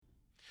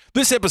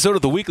This episode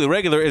of The Weekly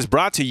Regular is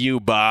brought to you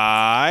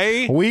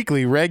by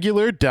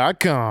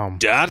weeklyregular.com.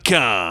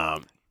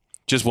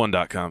 Just one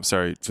 .com.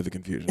 Sorry for the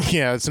confusion.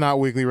 Yeah, it's not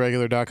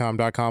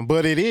weeklyregular.com,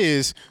 but it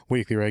is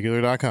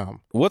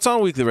weeklyregular.com. What's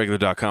on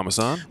weeklyregular.com,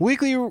 Ahsohn?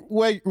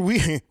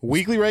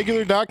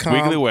 Weeklyregular.com.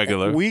 Weekly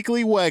Regular.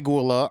 Weekly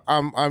Regular.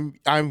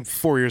 I'm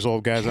 4 years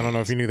old, guys. I don't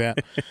know if you knew that.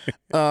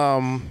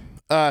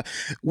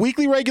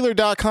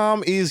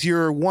 Weeklyregular.com is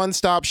your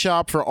one-stop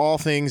shop for all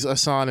things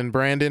Ahsohn and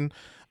Brandon.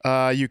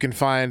 You can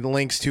find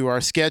links to our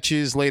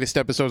sketches, latest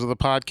episodes of the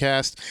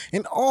podcast,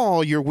 and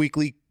all your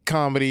weekly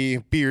comedy,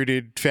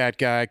 bearded fat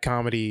guy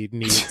comedy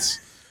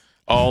needs.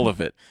 All of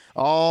it.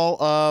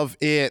 All of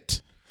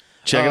it.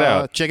 Check it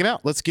out. Check it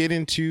out. Let's get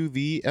into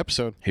the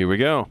episode. Here we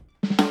go.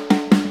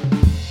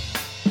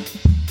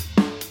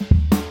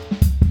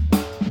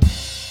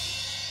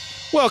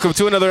 Welcome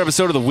to another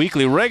episode of The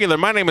Weekly Regular.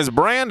 My name is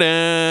Brandon.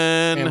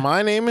 And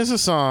my name is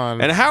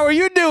Ahsohn. And how are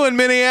you doing,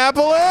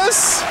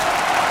 Minneapolis?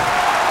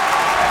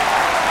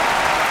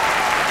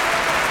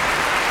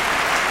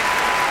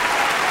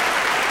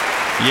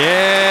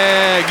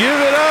 Yeah, give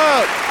it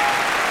up.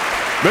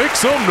 Make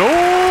some noise.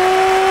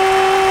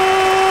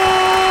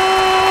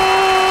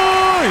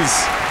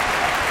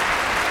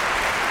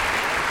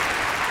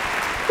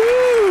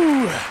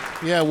 Woo.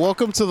 Yeah,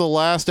 welcome to the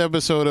last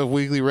episode of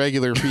Weekly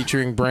Regular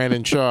featuring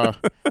Brandon Shaw.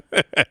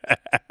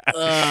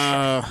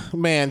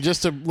 Man,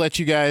 just to let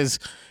you guys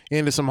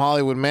into some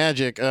Hollywood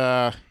magic,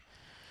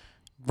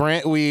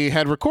 we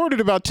had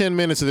recorded about 10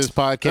 minutes of this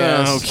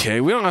podcast.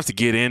 Okay, we don't have to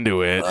get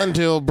into it.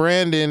 Until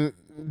Brandon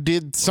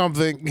did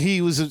something.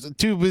 He was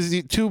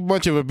too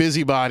much of a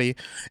busybody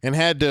and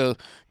had to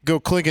go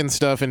clicking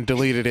stuff and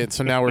deleted it.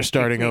 So now we're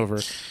starting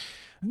over.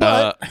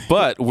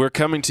 But we're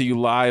coming to you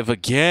live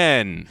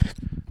again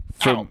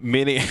from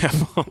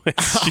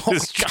Minneapolis. You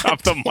just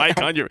dropped the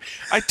mic on your...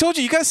 I told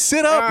you, you guys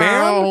sit up,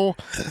 man.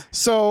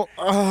 So,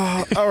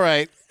 all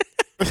right.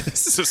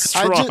 This is a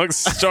strong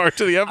start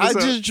to the episode.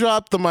 I just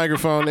dropped the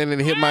microphone and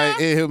it hit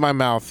my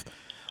mouth.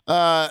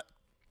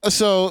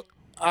 So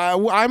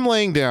I'm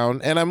laying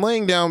down, and I'm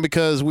laying down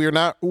because we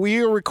are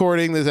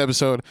recording this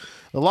episode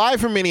live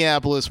from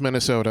Minneapolis,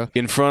 Minnesota.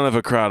 In front of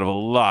a crowd of a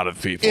lot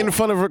of people. In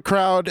front of a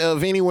crowd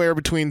of anywhere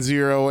between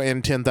 0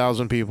 and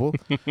 10,000 people.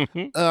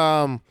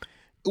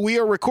 We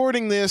are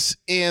recording this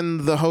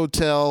in the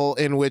hotel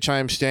in which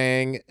I'm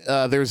staying.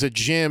 There's a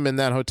gym in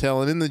that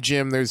hotel, and in the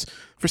gym there's,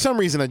 for some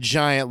reason, a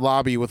giant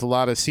lobby with a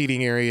lot of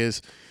seating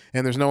areas,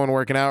 and there's no one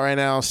working out right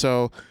now.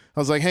 So I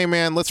was like, hey,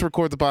 man, let's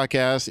record the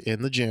podcast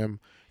in the gym.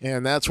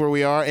 And that's where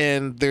we are.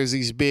 And there's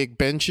these big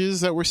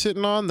benches that we're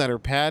sitting on that are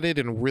padded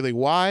and really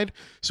wide.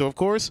 So, of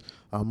course,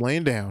 I'm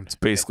laying down. It's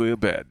basically a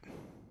bed.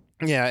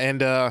 Yeah,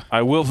 and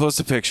I will post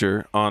a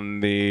picture on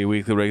the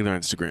Weekly Regular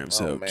Instagram,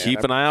 so keep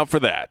an eye out for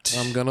that.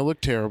 I'm going to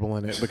look terrible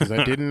in it because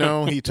I didn't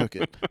know he took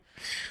it.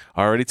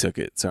 Already took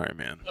it. Sorry,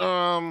 man.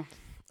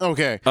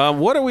 Okay.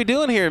 What are we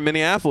doing here in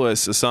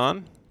Minneapolis,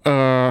 Ahsohn?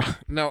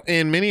 No,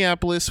 in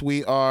Minneapolis,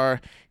 we are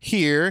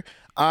here.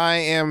 I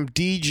am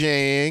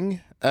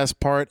DJing as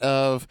part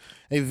of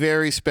a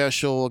very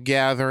special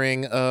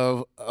gathering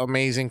of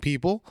amazing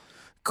people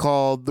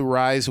called the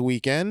Rise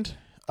Weekend.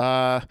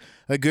 A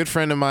good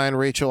friend of mine,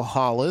 Rachel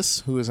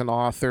Hollis, who is an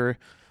author,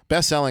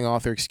 best-selling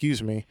author,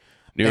 New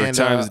York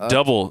Times,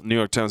 double New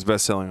York Times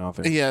best-selling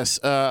author. Yes,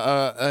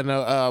 an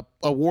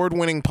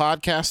award-winning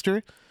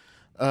podcaster,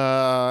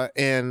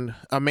 and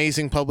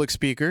amazing public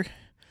speaker,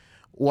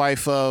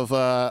 wife of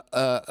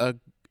a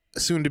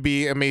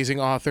soon-to-be amazing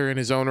author in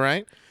his own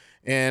right,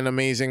 and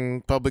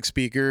amazing public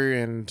speaker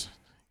and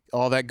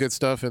all that good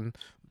stuff, and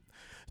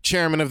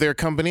chairman of their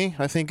company,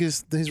 I think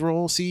is his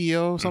role,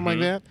 CEO, something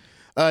like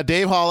that.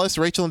 Dave Hollis,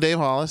 Rachel and Dave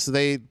Hollis,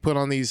 they put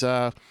on these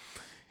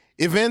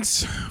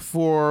events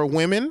for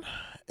women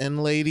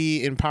and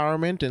lady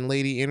empowerment and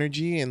lady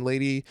energy and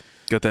lady...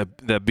 Got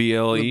that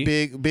BLE?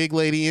 Big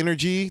lady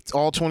energy. It's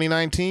all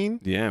 2019.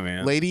 Yeah,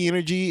 man. Lady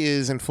energy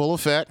is in full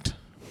effect.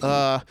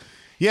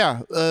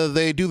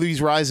 They do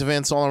these Rise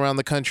events all around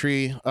the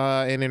country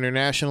and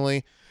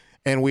internationally,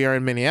 and we are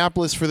in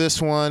Minneapolis for this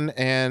one,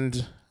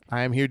 and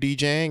I am here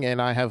DJing,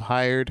 and I have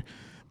hired,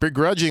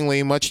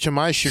 begrudgingly, much to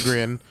my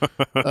chagrin,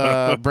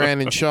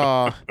 Brandon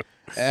Shaw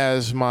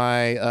as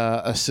my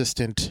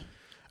assistant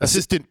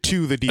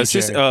to the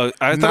DJ.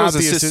 I thought it was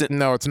assistant.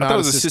 No, it's not. I thought it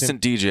was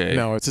assistant DJ.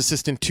 No, it's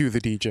assistant to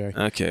the DJ.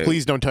 Okay.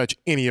 Please don't touch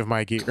any of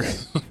my gear.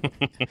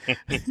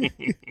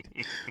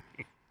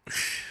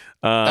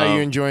 Are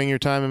you enjoying your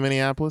time in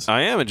Minneapolis?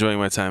 I am enjoying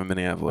my time in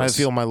Minneapolis. I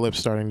feel my lips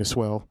starting to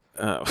swell.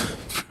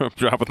 From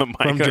dropping the mic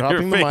From on your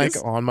dropping the face.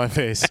 mic on my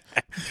face.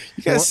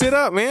 You gotta sit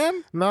up,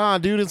 man. Nah,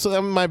 dude, it's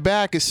my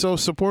back is so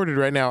supported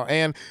right now.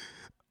 And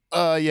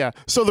yeah.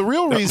 So the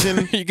real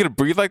reason you gonna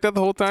breathe like that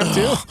the whole time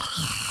too?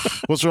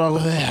 What's wrong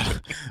with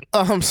that?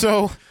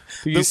 So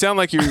you sound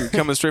like you're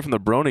coming straight from the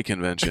Brony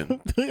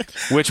convention.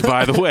 Which,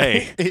 by the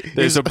way,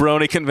 there's a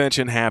Brony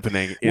convention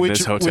happening in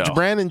this hotel. Which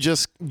Brandon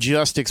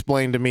just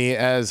explained to me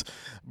as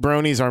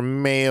bronies are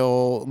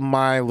male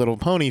My Little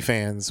Pony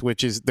fans,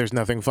 which is, there's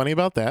nothing funny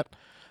about that.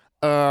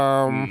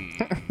 And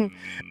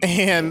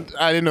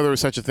I didn't know there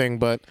was such a thing,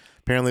 but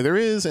apparently there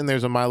is, and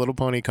there's a My Little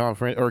Pony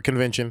conference or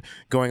convention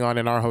going on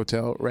in our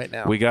hotel right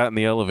now. We got in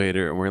the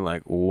elevator and we're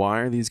like, why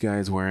are these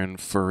guys wearing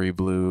furry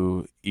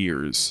blue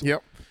ears?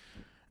 Yep.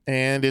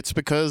 And it's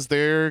because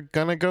they're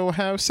gonna go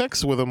have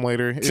sex with them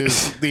later.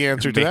 Is the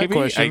answer to that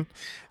question?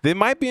 They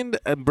might be into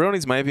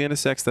bronies. Might be into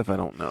sex stuff. I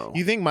don't know.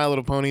 You think My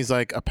Little Pony's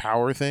like a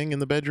power thing in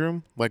the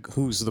bedroom? Like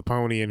who's the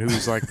pony and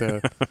who's like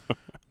the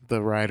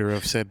the rider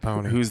of said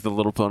pony? Who's the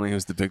little pony?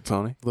 Who's the big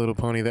pony? Little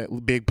pony,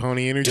 that big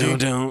pony energy.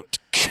 Don't.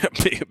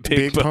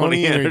 Big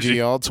pony energy.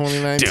 All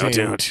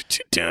 2019.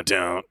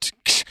 Down.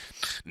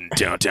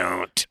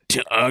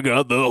 I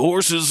got the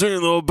horses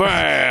in the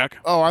back.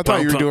 Oh, I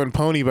thought you were doing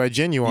Pony by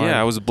Genuine. Yeah,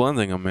 I was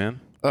blending them,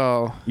 man.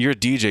 Oh, you're a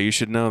DJ. You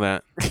should know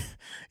that.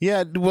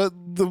 Yeah. Well,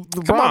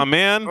 come on,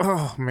 man.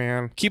 Oh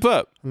man, keep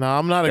up. No,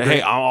 I'm not a.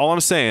 Hey, all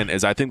I'm saying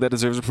is I think that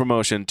deserves a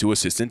promotion to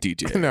assistant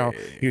DJ. No,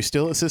 you're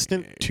still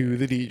assistant to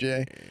the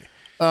DJ.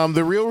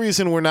 The real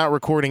reason we're not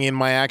recording in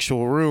my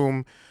actual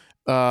room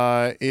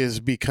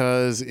is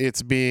because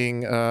it's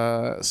being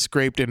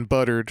scraped and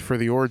buttered for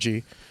the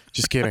orgy.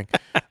 Just kidding.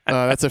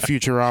 That's a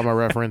Futurama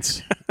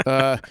reference.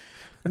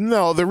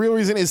 No, the real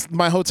reason is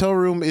my hotel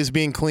room is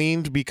being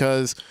cleaned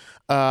because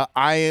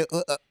I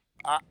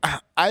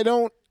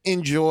don't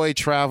enjoy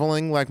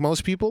traveling like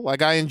most people.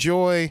 Like I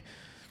enjoy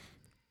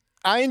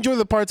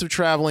the parts of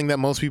traveling that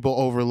most people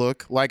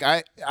overlook. Like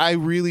I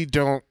really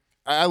don't.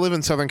 I live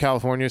in Southern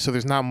California, so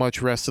there's not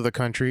much rest of the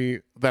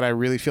country that I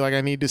really feel like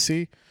I need to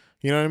see.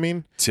 You know what I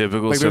mean?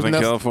 Typical like Southern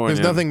California.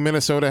 There's nothing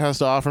Minnesota has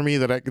to offer me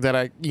that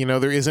I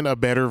there isn't a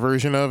better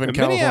version of in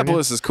California.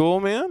 Minneapolis is cool,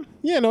 man.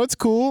 Yeah, no, it's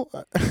cool.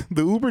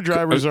 The Uber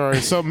drivers are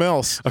something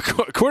else.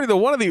 According to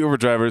one of the Uber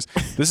drivers,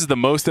 this is the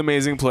most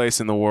amazing place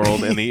in the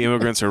world, and the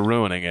immigrants are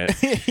ruining it.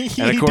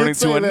 And according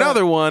to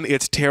another one,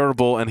 it's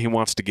terrible, and he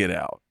wants to get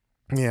out.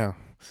 Yeah.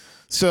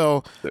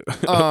 So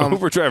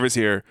Uber drivers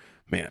here,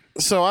 man.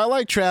 So I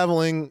like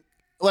traveling.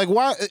 Like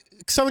why?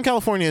 Southern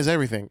California has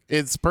everything.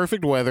 It's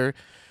perfect weather.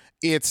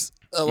 It's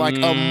like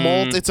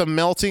it's a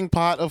melting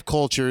pot of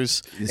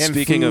cultures and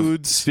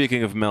foods.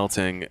 Speaking of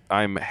melting,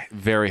 I'm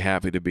very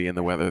happy to be in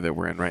the weather that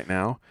we're in right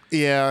now.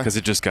 Yeah, because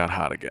it just got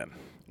hot again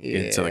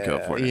in Southern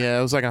California. Yeah,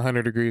 it was like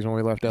 100 degrees when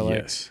we left LA.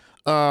 Yes.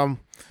 But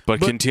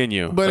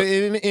continue. But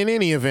in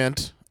any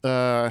event,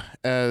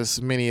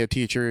 as many a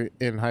teacher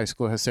in high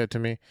school has said to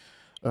me,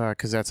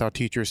 because that's how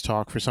teachers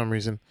talk for some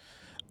reason.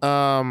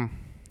 What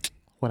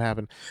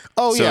happened?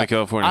 Oh, Southern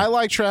California. I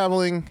like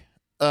traveling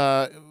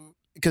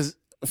because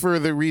for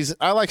the reason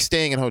I like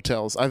staying in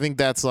hotels. I think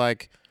it's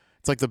like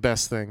the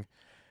best thing.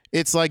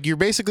 It's like you're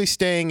basically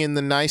staying in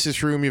the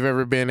nicest room you've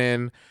ever been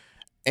in,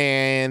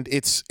 and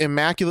it's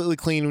immaculately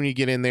clean when you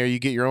get in there. You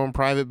get your own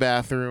private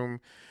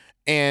bathroom,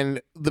 and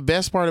the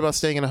best part about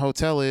staying in a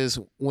hotel is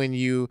when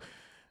you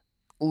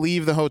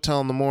leave the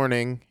hotel in the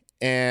morning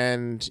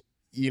and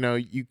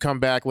you come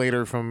back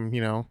later from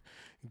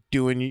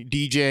doing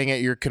DJing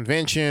at your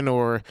convention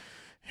or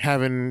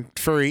having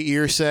furry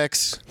ear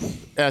sex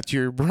at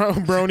your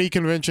brony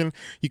convention.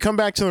 You come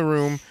back to the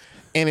room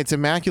and it's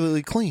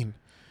immaculately clean.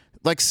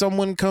 Like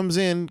someone comes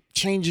in,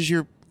 changes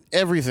your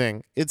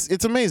everything.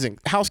 It's amazing.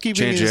 Housekeeping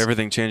change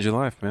everything, change your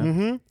life, man.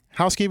 Mm-hmm.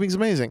 Housekeeping's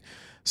amazing.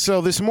 So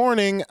this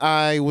morning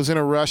I was in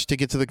a rush to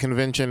get to the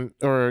convention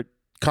or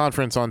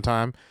conference on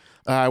time.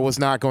 I was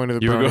not going to the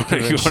brony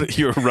convention.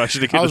 You were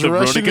rushing to get to the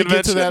brony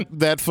convention? Get to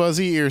that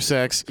fuzzy ear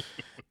sex,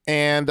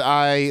 and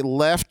I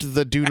left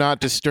the Do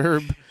Not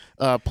Disturb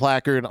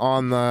placard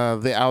on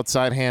the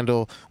outside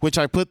handle, which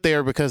I put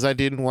there because I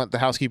didn't want the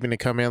housekeeping to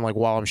come in like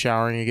while I'm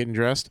showering and getting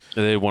dressed.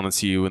 They want to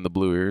see you in the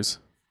blue ears.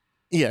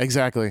 Yeah,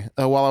 exactly.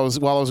 While I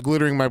was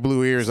glittering my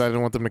blue ears, I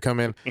didn't want them to come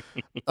in.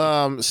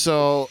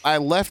 So I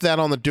left that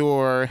on the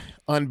door,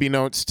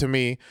 unbeknownst to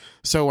me.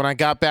 So when I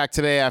got back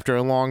today after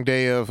a long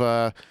day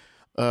of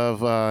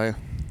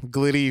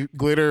glittery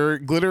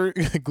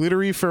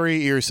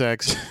furry ear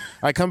sex,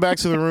 I come back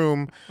to the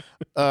room,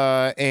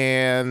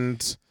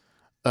 and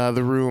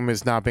the room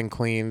has not been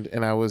cleaned,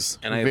 and I've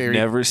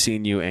never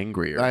seen you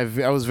angrier.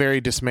 I was very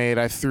dismayed.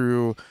 I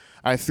threw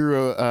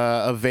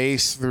a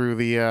vase through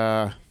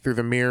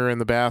the mirror in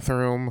the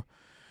bathroom.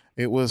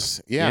 It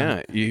was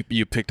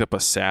you picked up a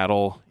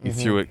saddle. You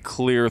threw it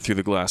clear through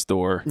the glass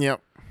door.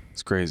 Yep,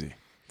 it's crazy.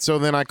 So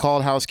then I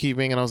called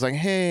housekeeping and I was like,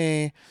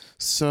 hey,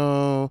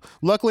 so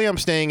luckily I'm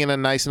staying in a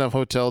nice enough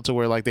hotel to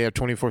where like they have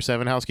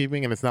 24/7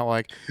 housekeeping, and it's not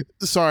like,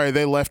 sorry,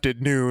 they left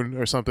at noon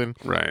or something.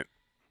 Right.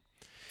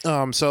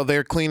 So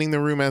they're cleaning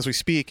the room as we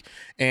speak,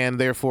 and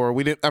therefore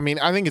I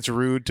think it's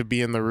rude to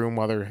be in the room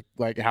while they're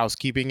like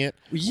housekeeping it.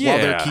 Yeah.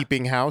 While they're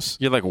keeping house.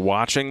 You're like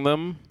watching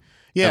them.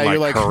 Yeah, and, you're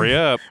like hurry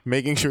up.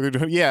 Making sure they're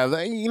doing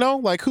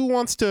like who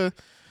wants to,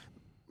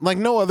 like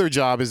no other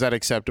job is that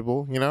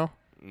acceptable,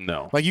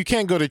 No. Like you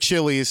can't go to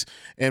Chili's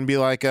and be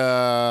like,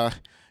 I'll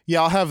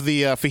have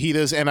the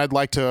fajitas and I'd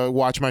like to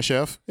watch my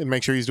chef and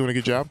make sure he's doing a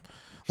good job.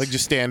 Like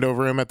just stand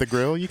over him at the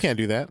grill. You can't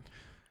do that.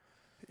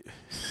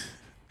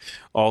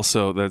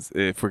 Also, that's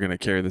if we're going to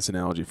carry this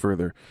analogy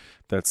further,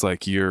 that's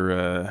like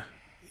you're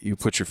you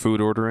put your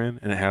food order in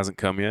and it hasn't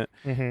come yet,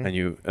 and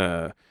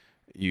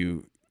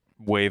you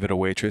wave at a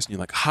waitress and you're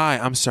like, "Hi,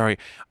 I'm sorry,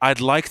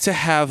 I'd like to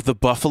have the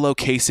buffalo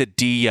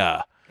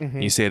quesadilla."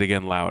 And you say it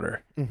again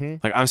louder,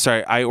 like, "I'm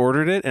sorry, I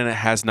ordered it and it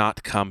has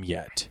not come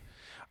yet."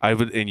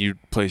 And you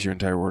place your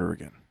entire order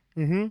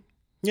again.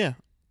 Yeah,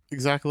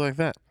 exactly like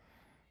that.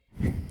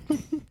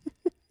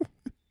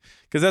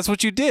 Because that's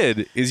what you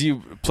did, is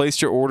you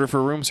placed your order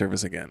for room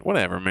service again.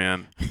 Whatever,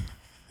 man.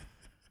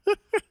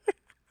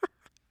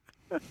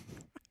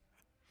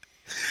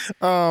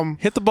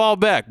 Hit the ball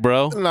back,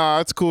 bro. Nah,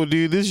 it's cool,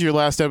 dude. This is your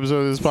last episode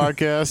of this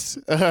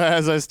podcast,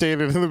 as I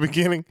stated in the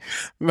beginning.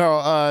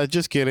 No,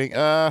 just kidding.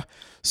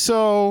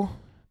 So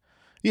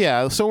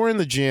we're in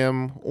the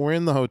gym. We're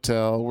in the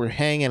hotel. We're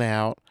hanging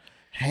out.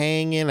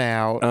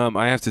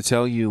 I have to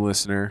tell you,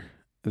 listener,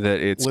 that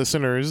it's...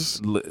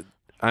 Listeners.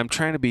 I'm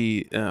trying to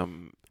be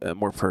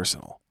more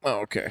personal.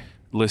 Oh, okay.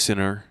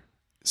 Listener,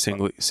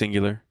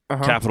 singular,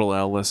 capital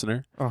L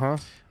listener.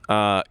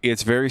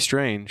 It's very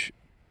strange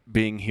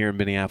being here in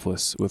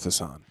Minneapolis with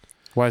Ahsohn.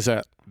 Why is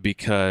that?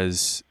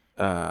 Because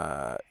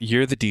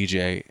you're the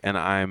DJ and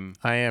I am.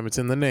 It's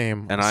in the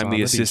name. And I'm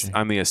the assistant.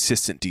 I'm the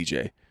assistant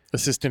DJ.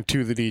 Assistant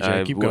to the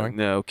DJ. Keep going.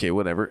 No, okay,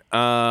 whatever.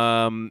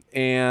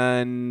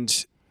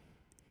 And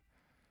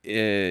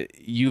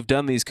you've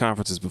done these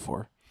conferences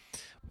before,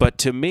 but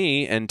to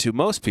me and to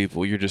most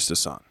people, you're just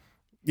Ahsohn.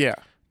 Yeah.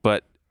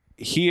 But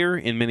here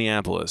in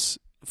Minneapolis,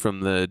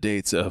 from the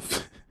dates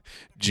of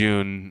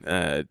June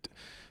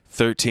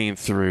 13th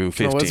through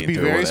 15th. Let's be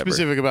very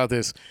specific about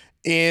this.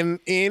 In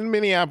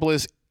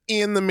Minneapolis,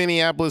 in the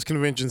Minneapolis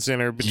Convention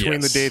Center,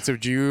 between the dates of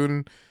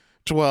June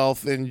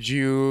 12th and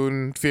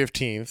June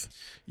 15th.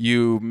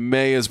 You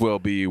may as well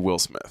be Will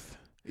Smith.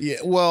 Yeah,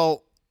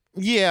 well,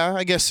 yeah,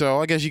 I guess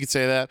so. I guess you could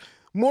say that.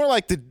 More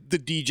like the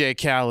DJ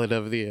Khaled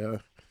of the...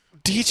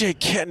 DJ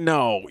Khaled?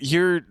 No,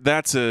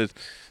 that's a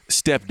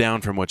step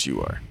down from what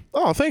you are.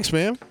 Oh, thanks,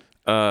 man.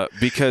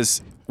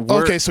 Because...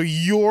 Okay, so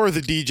you're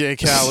the DJ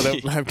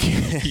Khaled. I'm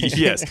kidding.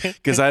 Yes,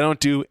 because I don't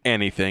do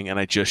anything and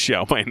I just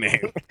shout my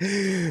name.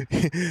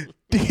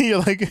 You're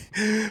like,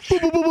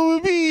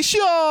 be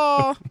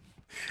sure.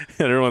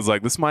 And everyone's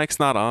like, "This mic's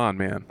not on,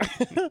 man."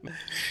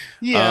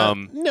 Yeah.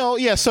 No.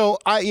 Yeah. So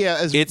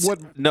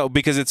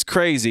because it's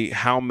crazy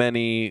how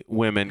many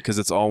women, because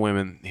it's all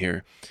women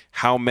here,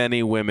 how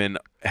many women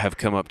have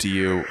come up to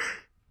you.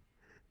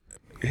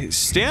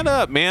 Stand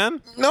up,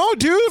 man. No,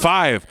 dude.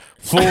 5,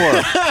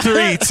 4,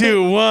 3,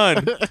 2,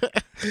 1.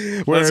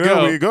 Let's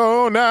go. We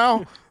go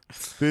now.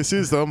 This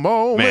is the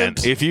moment. Man,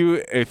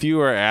 if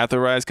you are at the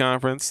Rise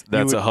conference,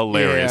 that's a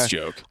hilarious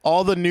joke.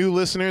 All the new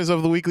listeners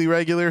of the Weekly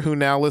Regular who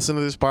now listen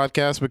to this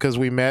podcast because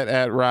we met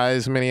at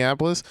Rise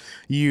Minneapolis,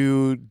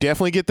 you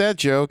definitely get that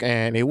joke,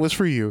 and it was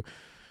for you.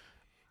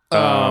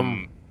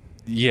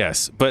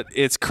 Yes, but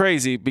it's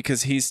crazy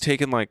because he's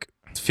taken like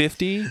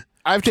 50.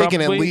 I've taken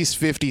at least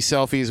 50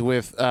 selfies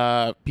with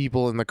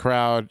people in the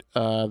crowd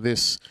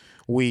this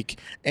week,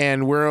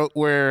 and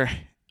we're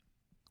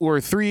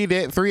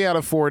 3 out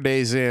of 4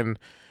 days in,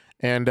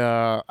 and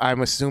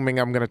I'm assuming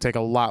I'm going to take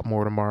a lot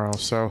more tomorrow.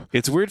 So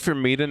it's weird for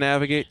me to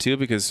navigate too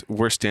because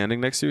we're standing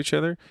next to each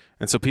other,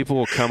 and so people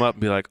will come up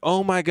and be like,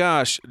 "Oh my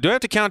gosh, do I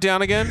have to count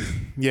down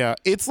again?" Yeah,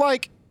 it's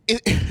like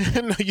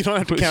no, you don't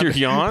have to count. Your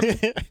yawn.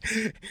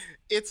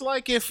 It's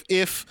like if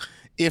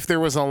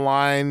there was a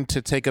line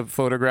to take a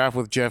photograph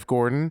with Jeff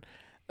Gordon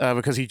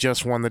because he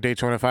just won the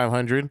Daytona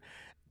 500,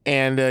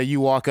 and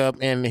you walk up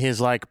and his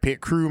like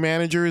pit crew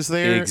manager is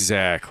there.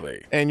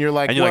 Exactly. And you're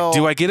like,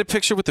 do I get a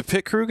picture with the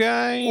pit crew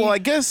guy? Well, I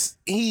guess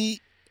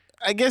he's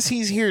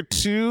here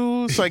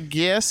too, so I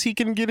guess he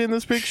can get in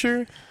this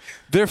picture.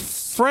 They're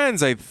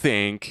friends, I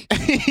think.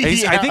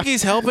 I think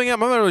he's helping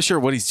him. I'm not really sure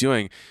what he's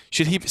doing.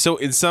 Should he? So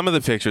in some of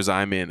the pictures,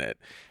 I'm in it.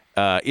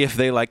 If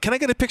they like, can I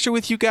get a picture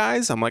with you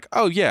guys? I'm like,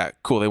 oh yeah,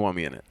 cool. They want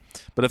me in it.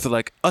 But if they're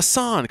like,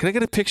 Ahsohn, can I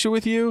get a picture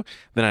with you?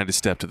 Then I just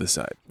step to the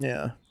side.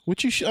 Yeah.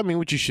 What you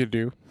should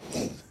do.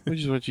 Which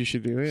is what you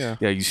should do. Yeah.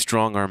 Yeah. You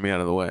strong arm me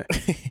out of the way.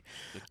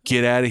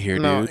 Get out of here,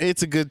 dude. No,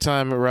 it's a good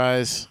time at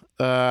Rise.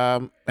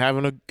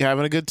 Having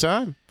a good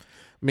time.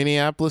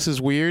 Minneapolis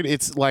is weird.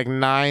 It's like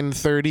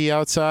 9:30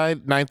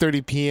 outside,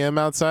 9:30 p.m.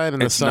 outside,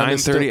 and it's the sun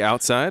is 9:30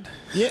 outside.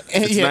 Yeah,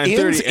 it's yeah.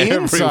 9:30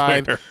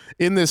 inside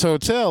in this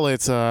hotel,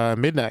 it's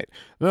midnight.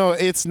 No,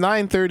 it's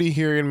 9:30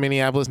 here in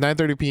Minneapolis,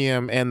 9:30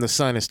 p.m., and the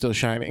sun is still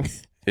shining.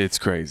 It's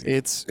crazy.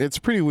 It's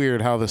pretty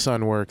weird how the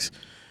sun works.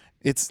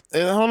 I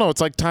don't know.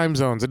 It's like time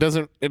zones. It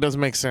doesn't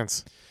make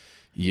sense.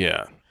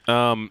 Yeah.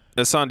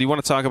 Ahsohn, do you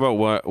want to talk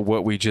about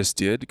what we just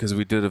did? Because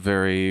we did a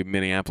very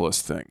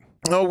Minneapolis thing.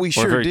 Oh, we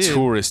sure did. A very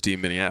touristy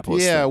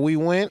Minneapolis thing. We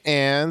went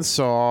and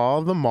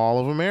saw the Mall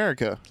of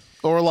America.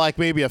 Or like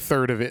maybe a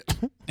third of it.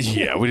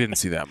 Yeah, we didn't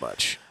see that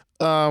much.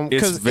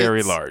 It's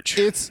very large.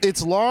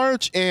 It's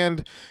large,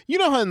 and you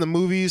know how in the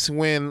movies,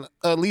 when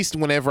at least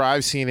whenever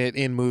I've seen it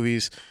in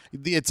movies,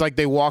 it's like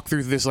they walk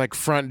through this like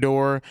front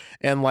door,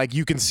 and like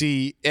you can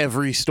see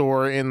every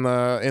store in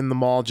the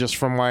mall just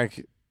from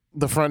like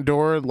the front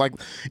door. Like,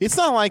 it's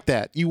not like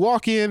that. You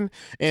walk in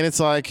and it's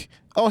like,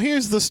 oh,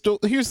 here's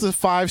the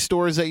 5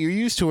 stores that you're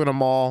used to in a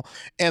mall,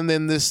 and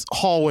then this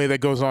hallway that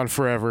goes on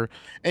forever,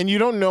 and you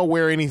don't know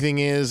where anything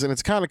is, and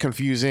it's kind of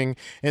confusing,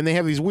 and they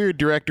have these weird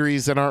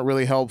directories that aren't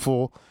really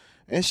helpful.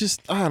 It's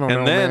just, I don't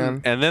know,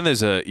 man. And then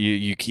there's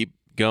you keep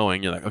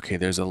going, you're like, okay,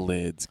 there's a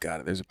Lids, got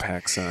it. There's a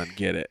PacSun,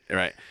 get it,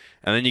 right?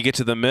 And then you get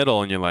to the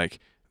middle and you're like,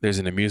 there's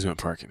an amusement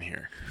park in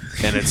here.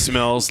 And it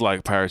smells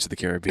like Pirates of the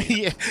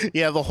Caribbean.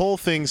 Yeah, the whole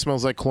thing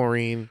smells like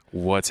chlorine.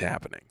 What's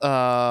happening?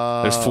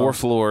 There's 4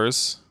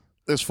 floors.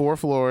 There's 4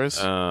 floors.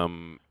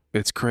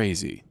 It's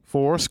crazy.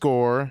 4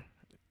 score.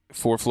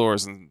 4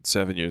 floors and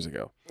 7 years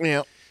ago.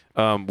 Yeah.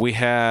 We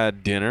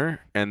had dinner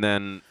and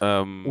then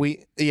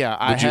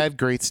I had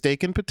Great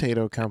Steak and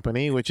Potato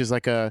Company, which is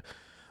like a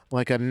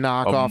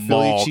knockoff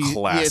mall Philly cheese.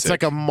 classic. Yeah, it's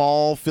like a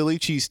mall Philly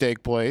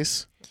cheesesteak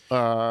place.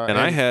 And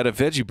I had a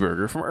veggie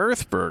burger from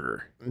Earth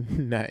Burger.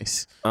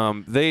 Nice.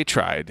 They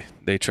tried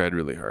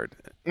really hard.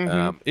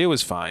 Mm-hmm. It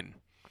was fine.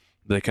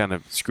 They kind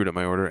of screwed up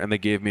my order, and they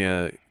gave me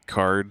a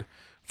card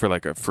for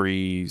like a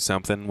free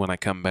something when I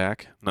come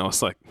back. And I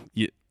was like,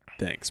 yeah,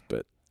 thanks,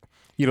 but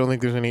you don't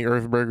think there's any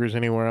Earth Burgers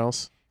anywhere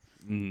else?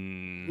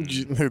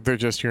 They're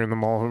just here in the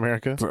Mall of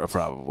America?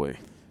 Probably.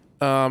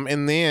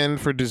 And then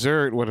for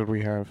dessert, what did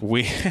we have?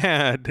 We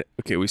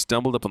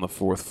stumbled up on the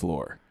 4th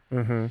floor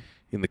in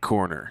the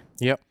corner.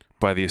 Yep.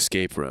 By the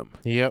escape room.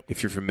 Yep.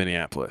 If you're from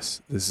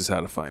Minneapolis, this is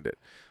how to find it.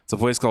 It's a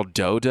place called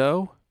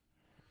Dough.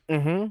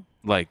 Mm-hmm.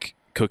 Like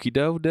cookie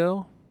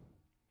dough.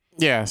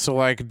 Yeah, so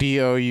like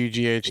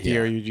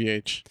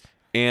DOUGH.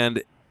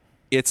 And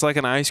it's like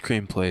an ice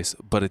cream place,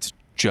 but it's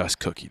just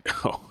cookie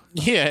dough.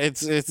 Yeah,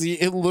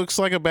 it looks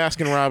like a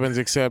Baskin Robbins,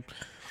 except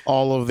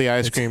all of the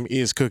ice cream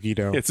is cookie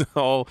dough. It's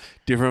all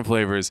different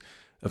flavors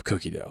of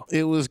cookie dough.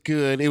 It was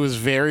good. It was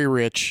very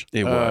rich.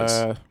 It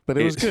was. But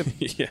it was good.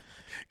 Yeah.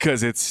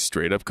 Because it's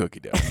straight up cookie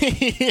dough.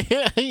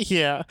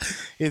 Yeah.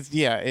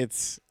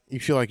 It's you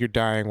feel like you're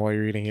dying while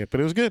you're eating it, but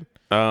it was good.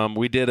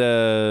 We did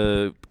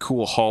a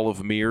cool Hall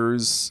of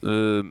Mirrors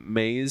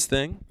maze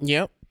thing.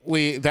 Yep.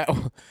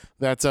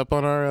 That's up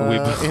on our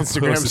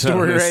Instagram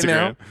story right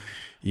now.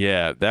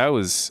 Yeah, that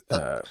was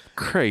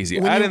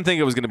crazy. I didn't think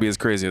it was going to be as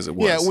crazy as it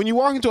was. Yeah, when you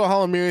walk into a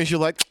Hall of Mirrors, you're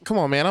like, come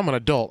on, man, I'm an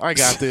adult. I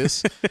got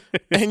this.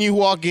 And you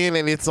walk in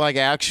and it's like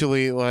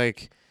actually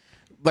like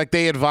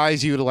they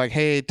advise you to like,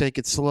 hey, take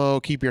it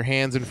slow, keep your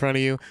hands in front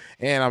of you.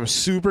 And I'm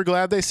super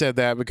glad they said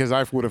that because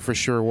I would have for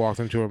sure walked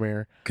into a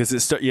mirror. Because it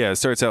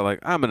starts out like,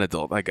 I'm an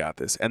adult, I got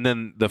this. And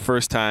then the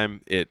first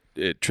time it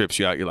trips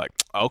you out, you're like,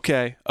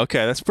 okay,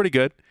 that's pretty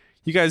good.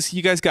 You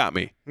guys got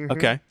me. Mm-hmm.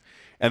 Okay.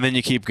 And then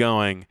you keep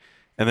going,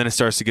 and then it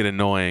starts to get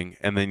annoying,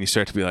 and then you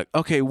start to be like,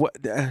 okay, what?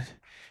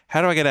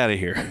 How do I get out of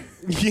here?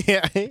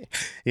 Yeah,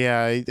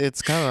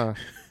 it's kind of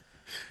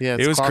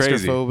it was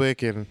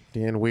claustrophobic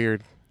and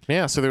weird.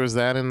 Yeah, so there was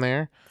that in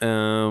there.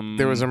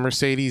 There was a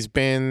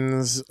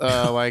Mercedes-Benz,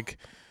 like...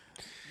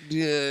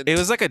 it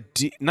was like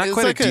not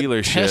quite like a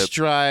dealership. Test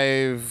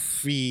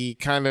drive-y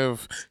kind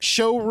of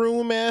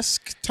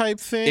showroom-esque type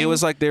thing. It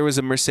was like there was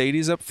a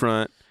Mercedes up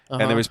front,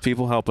 and there was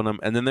people helping them,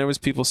 and then there was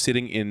people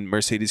sitting in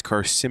Mercedes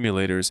car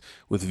simulators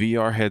with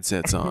VR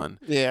headsets on.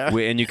 Yeah.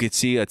 And you could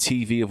see a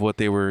TV of what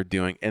they were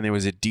doing, and there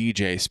was a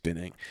DJ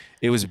spinning.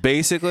 It was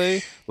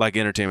basically like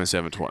Entertainment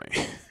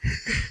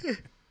 720.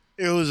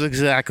 It was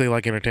exactly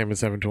like Entertainment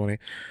 720.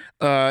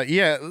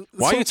 Yeah.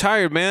 Why are you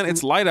tired, man?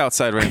 It's light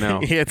outside right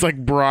now. Yeah, it's like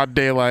broad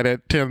daylight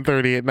at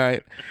 10:30 at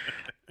night.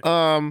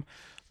 No,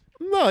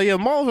 yeah,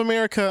 Mall of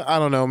America, I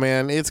don't know,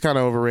 man. It's kind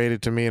of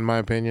overrated to me, in my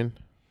opinion.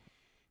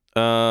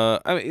 I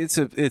mean, it's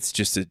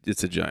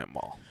a giant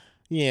mall.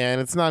 Yeah, and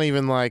it's not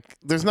even like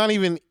there's not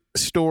even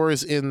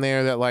stores in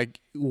there that like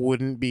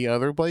wouldn't be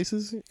other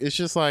places. It's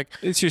just like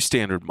it's your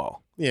standard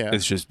mall. Yeah.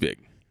 It's just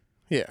big.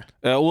 Yeah.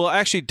 Well,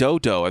 actually,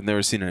 Dodo, I've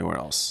never seen anywhere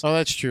else. Oh,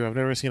 that's true. I've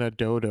never seen a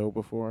dodo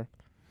before.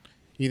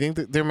 You think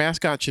that their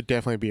mascot should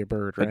definitely be a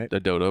bird, right? A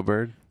dodo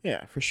bird?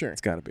 Yeah, for sure.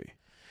 It's got to be.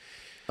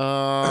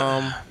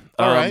 All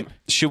right.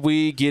 Should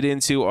we get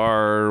into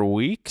our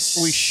weeks?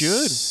 We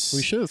should.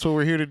 That's what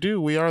we're here to do.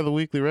 We are the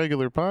Weekly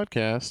Regular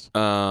podcast.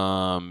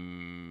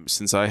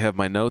 Since I have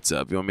my notes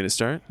up, you want me to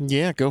start?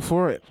 Yeah, go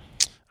for it.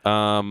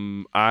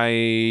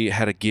 I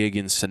had a gig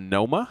in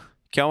Sonoma,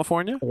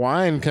 California.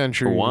 Wine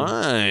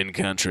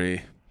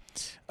country.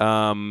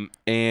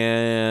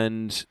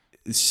 And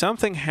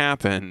something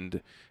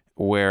happened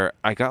where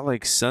I got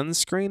like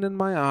sunscreen in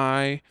my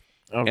eye,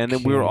 and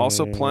then we were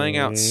also playing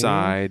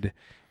outside,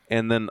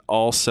 and then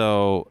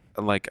also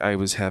like I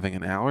was having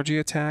an allergy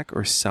attack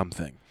or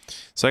something.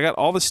 So I got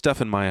all this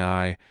stuff in my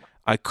eye.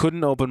 I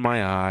couldn't open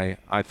my eye.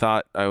 I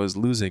thought I was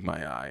losing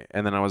my eye,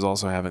 and then I was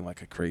also having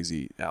like a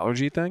crazy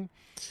allergy thing.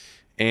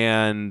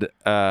 And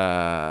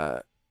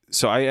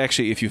so I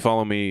actually, if you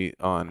follow me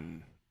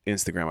on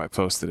Instagram, I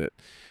posted it.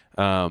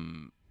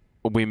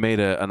 We made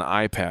an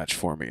eye patch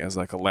for me as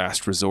like a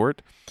last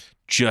resort,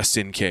 just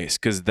in case,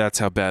 because that's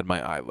how bad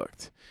my eye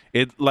looked.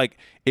 It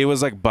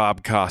was like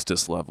Bob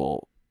Costas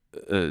level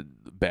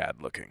bad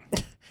looking.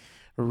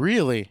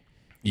 Really?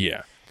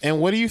 Yeah. And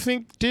what do you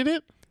think did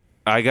it?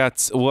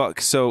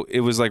 So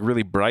it was like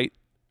really bright,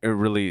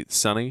 really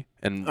sunny,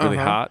 and really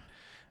hot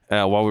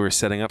while we were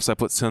setting up. So I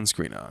put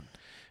sunscreen on,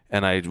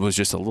 and I was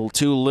just a little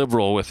too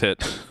liberal with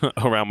it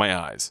around my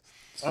eyes.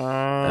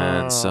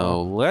 And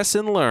so,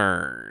 lesson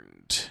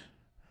learned.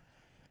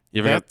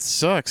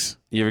 Sucks.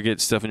 You ever get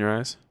stuff in your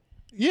eyes?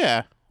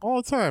 Yeah,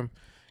 all the time.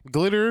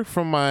 Glitter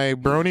from my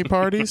brony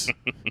parties.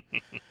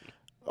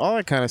 All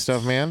that kind of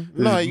stuff, man.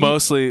 No,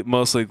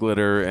 mostly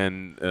glitter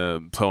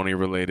and pony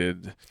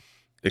related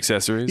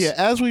accessories. Yeah,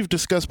 as we've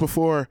discussed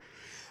before,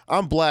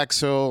 I'm black,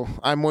 so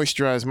I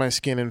moisturize my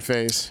skin and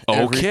face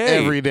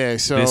every day.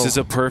 So this is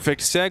a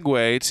perfect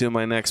segue to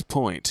my next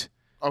point.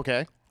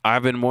 Okay.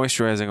 I've been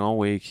moisturizing all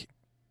week,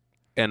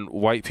 and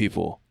white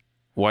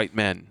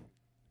men,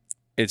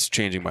 it's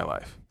changing my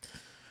life.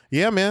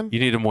 Yeah, man. You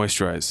need to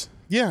moisturize.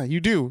 Yeah,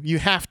 you do. You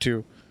have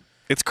to.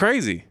 It's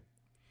crazy.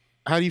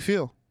 How do you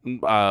feel?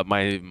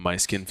 My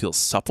skin feels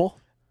supple.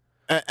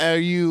 Are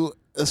you?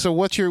 So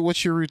what's your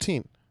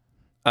routine?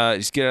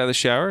 Just get out of the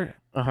shower.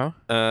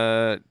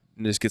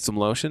 Just get some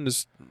lotion.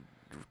 Just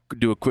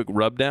do a quick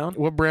rub down.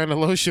 What brand of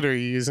lotion are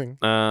you using?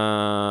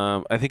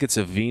 I think it's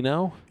a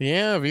Vino.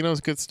 Yeah,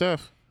 Vino's good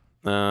stuff.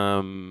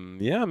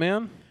 Yeah,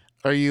 man.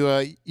 Are you?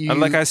 I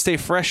stay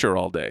fresher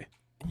all day.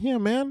 Yeah,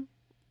 man.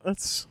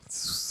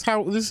 That's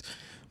how this.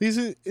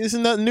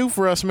 Isn't that new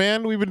for us,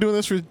 man? We've been doing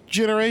this for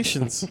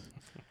generations.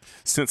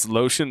 Since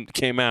lotion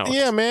came out.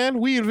 Yeah, man.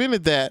 We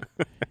invented that.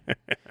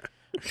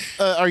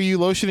 Are you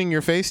lotioning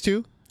your face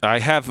too?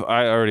 I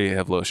already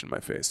have lotion in my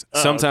face.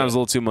 Sometimes a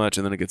little too much,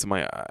 and then it gets in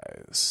my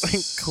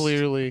eyes.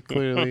 Clearly.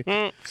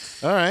 All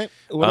right.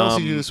 What else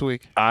did you do this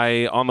week?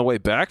 On the way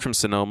back from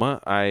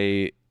Sonoma,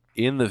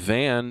 in the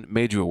van,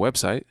 made you a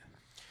website.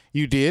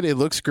 You did. It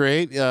looks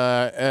great.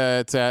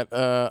 It's at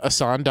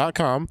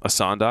Ahsohn.com.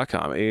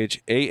 Ahsohn.com.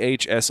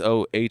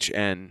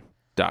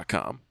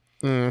 AHSOHN.com.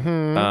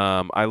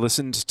 Mm-hmm. I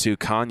listened to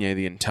Kanye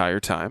the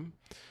entire time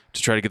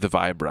to try to get the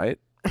vibe right.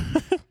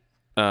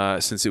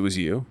 Since it was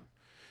you.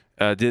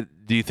 Do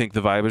you think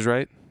the vibe is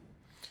right?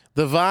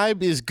 The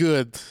vibe is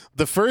good.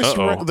 The first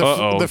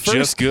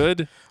just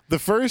good? The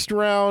first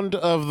round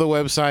of the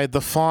website, the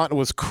font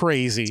was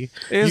crazy.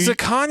 It's a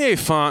Kanye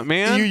font,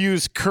 man. You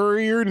used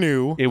Courier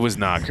New. It was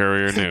not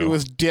Courier New. It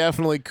was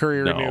definitely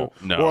Courier New.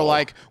 No. Or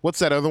like, what's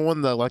that other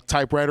one? The like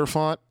typewriter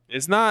font?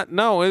 It's not.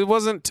 No, it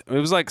wasn't. It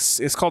was like,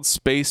 it's called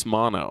Space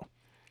Mono.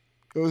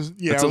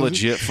 It's a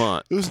legit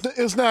font.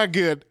 It's not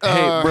good.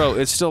 Hey, bro,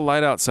 it's still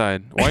light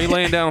outside. Why are you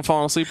laying down and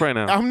falling asleep right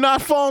now? I'm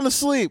not falling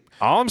asleep.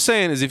 All I'm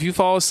saying is if you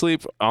fall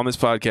asleep on this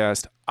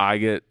podcast, I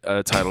get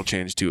a title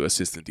change to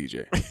assistant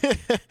DJ.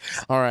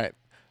 All right.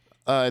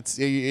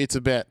 It's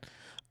a bet.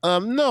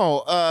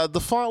 No, the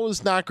font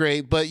was not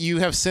great, but you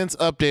have since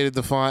updated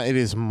the font. It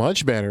is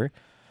much better.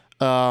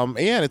 And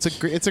it's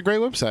a great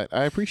website.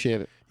 I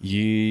appreciate it.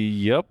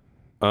 Yep.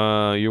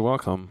 You're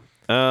welcome.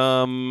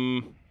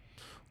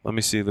 Let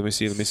me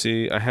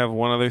see. I have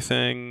one other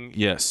thing.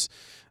 Yes.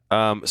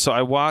 So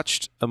I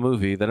watched a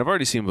movie that I've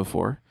already seen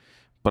before,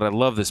 but I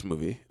love this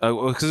movie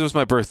because it was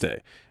my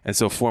birthday. And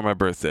so for my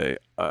birthday,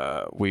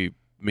 me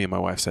and my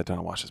wife sat down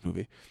and watched this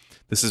movie.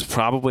 This is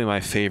probably my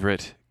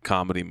favorite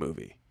comedy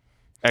movie.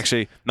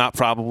 Actually, not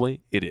probably.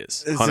 It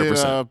is. 100%.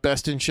 Is it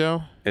Best in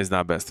Show? It's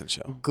not Best in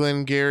Show.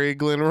 Glenn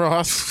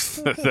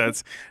Ross.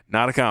 That's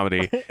not a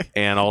comedy.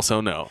 And also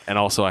no. And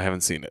also I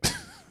haven't seen it.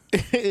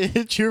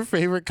 It's your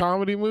favorite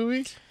comedy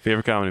movie?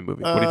 Favorite comedy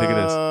movie. What do you think it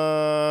is?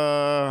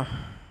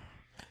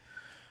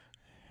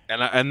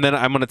 And then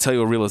I'm going to tell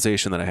you a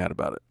realization that I had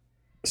about it.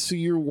 So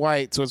you're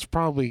white, so it's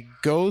probably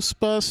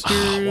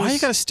Ghostbusters. Why you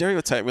got to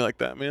stereotype me like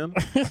that, man?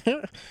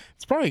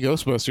 It's probably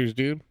Ghostbusters,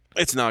 dude.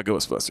 It's not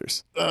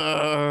Ghostbusters.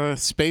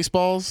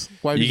 Spaceballs?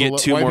 Why you get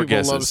two more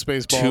guesses. Love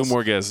Spaceballs? Two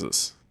more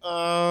guesses.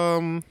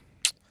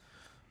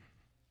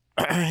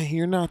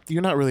 You're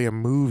not really a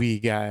movie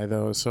guy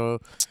though, so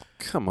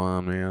come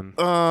on, man.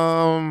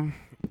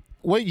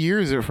 What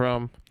year is it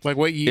from? Like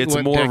what year? It's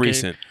more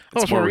recent.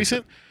 Oh, it's more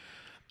recent.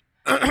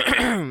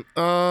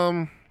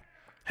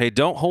 Hey,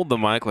 don't hold the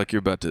mic like you're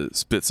about to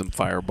spit some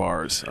fire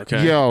bars,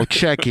 okay? Yo,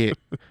 check it.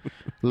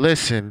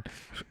 Listen.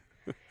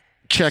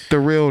 Check the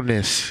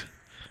realness.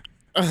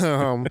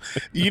 Real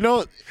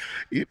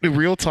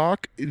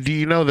talk. Do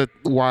you know that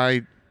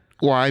why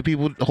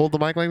people hold the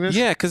mic like this?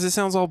 Yeah, because it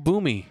sounds all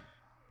boomy.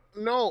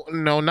 No,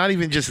 not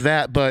even just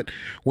that. But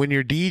when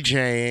you're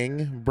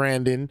DJing,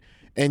 Brandon,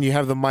 and you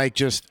have the mic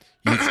just.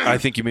 I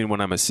think you mean when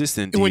I'm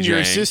assistant DJing. When you're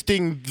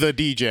assisting the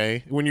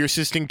DJ, when you're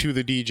assisting to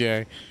the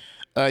DJ,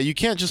 you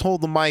can't just hold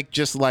the mic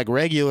just like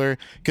regular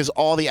because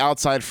all the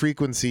outside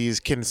frequencies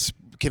can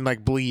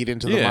like bleed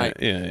into the mic.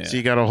 Yeah. So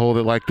you got to hold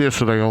it like this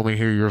so they only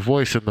hear your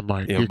voice in the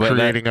mic. Yeah, you're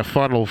creating a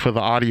funnel for the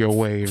audio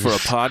waves. For a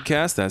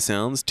podcast, that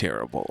sounds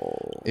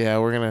terrible. Yeah,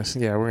 we're gonna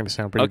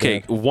sound pretty bad.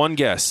 Okay, one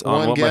guess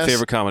on what my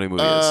favorite comedy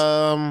movie is.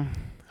 No,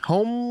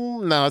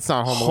 it's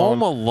not Home Alone.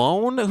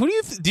 Home Alone? Who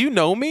do you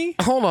know me?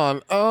 Hold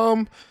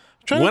on.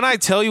 When I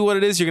tell you what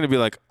it is, you're gonna be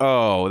like,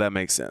 "Oh, that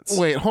makes sense."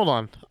 Wait, hold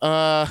on.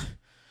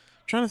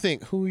 Trying to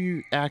think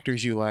who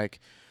actors you like.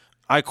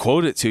 I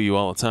quote it to you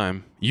all the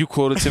time. You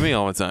quote it to me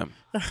all the time.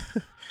 Okay,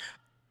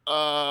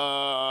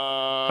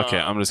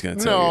 I'm just gonna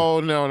tell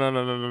you.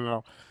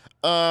 No.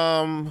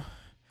 All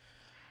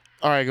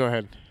right, go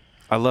ahead.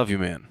 I Love You,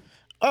 Man.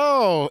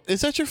 Oh,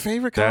 is that your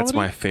favorite comedy? That's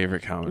my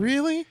favorite comedy.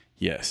 Really?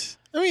 Yes.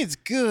 I mean, it's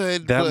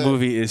good. That but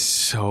movie is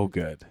so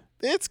good.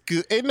 It's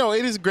good. No,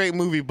 it is a great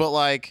movie, but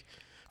like,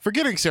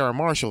 Forgetting Sarah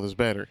Marshall is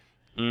better.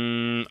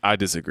 I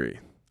disagree,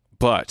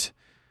 but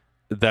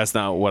that's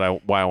not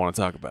why I want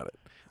to talk about it.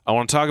 I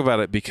want to talk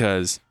about it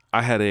because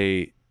I had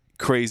a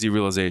crazy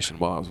realization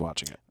while I was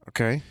watching it.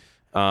 Okay.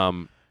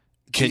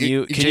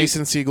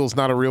 Jason Segel's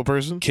not a real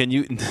person? Can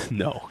you?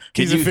 No.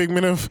 He's a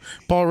figment of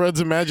Paul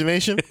Rudd's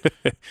imagination?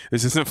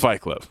 This isn't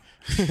Fight Club.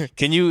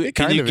 Can you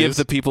give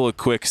the people a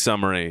quick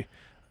summary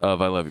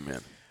of I Love You,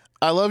 Man?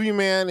 I Love You,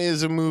 Man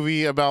is a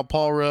movie about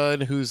Paul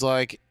Rudd who's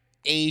like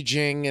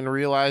aging and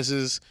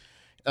realizes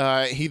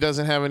he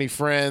doesn't have any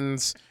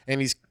friends, and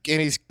he's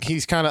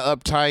kind of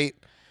uptight,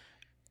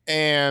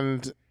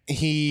 and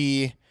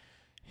he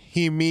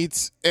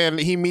meets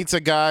a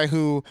guy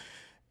who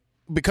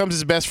becomes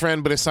his best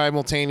friend, but is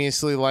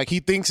simultaneously like he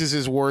thinks is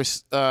his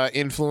worst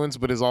influence,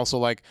 but is also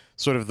like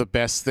sort of the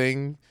best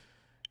thing,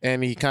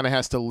 and he kind of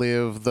has to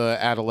live the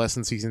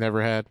adolescence he's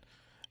never had.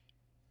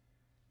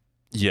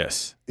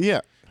 Yes. Yeah.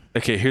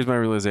 Okay, here's my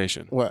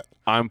realization. What?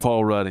 I'm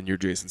Paul Rudd and you're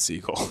Jason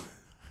Segel.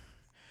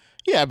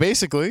 Yeah,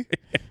 basically.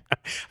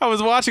 I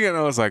was watching it and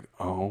I was like,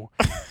 oh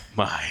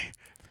my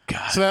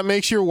God. So that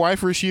makes your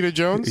wife Rashida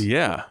Jones?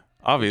 Yeah,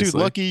 obviously.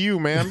 Dude, lucky you,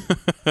 man.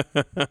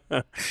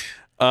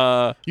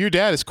 Your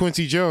dad is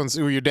Quincy Jones,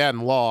 or your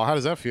dad-in-law. How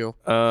does that feel?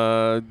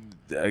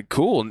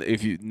 Cool.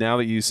 Now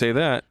that you say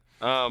that.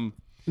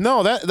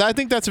 No, I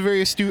think that's a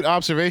very astute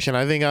observation.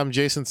 I think I'm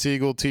Jason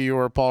Segel to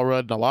your Paul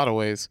Rudd in a lot of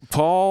ways.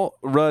 Paul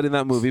Rudd in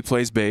that movie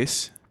plays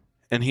bass,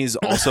 and he's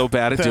also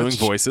bad at doing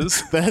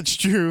voices. That's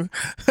true.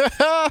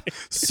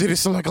 City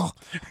Slickle.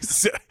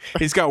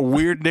 He's got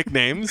weird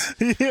nicknames.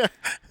 Yeah.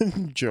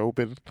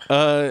 Jobin.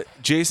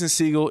 Jason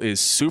Segel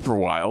is super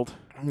wild.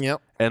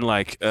 Yep. And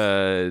like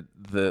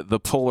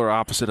the polar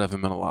opposite of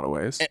him in a lot of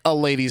ways. A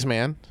ladies'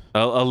 man.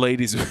 A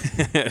ladies'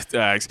 this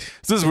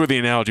is where the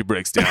analogy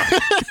breaks down.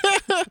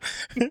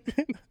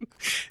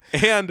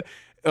 And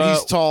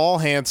he's tall,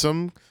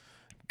 handsome,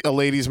 a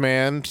ladies'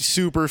 man,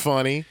 super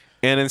funny.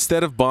 And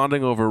instead of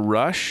bonding over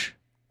Rush,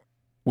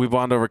 we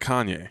bond over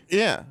Kanye.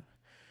 Yeah.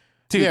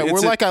 Dude, yeah,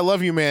 we're like I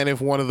Love You, Man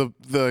if one of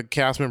the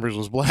cast members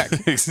was black.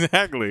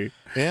 Exactly.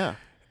 Yeah.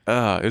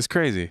 It's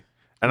crazy.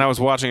 And I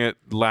was watching it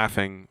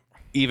laughing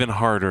even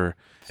harder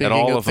at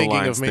all of the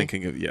lines,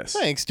 thinking of yes.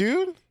 Thanks,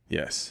 dude.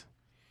 Yes.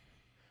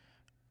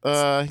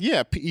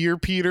 Yeah, you're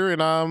Peter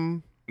and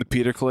I'm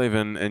Peter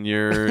Clavin, and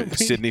you're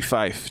Sidney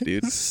Fife,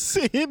 dude.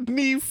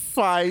 Sidney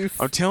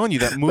Fife. I'm telling you,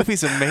 that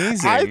movie's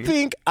amazing.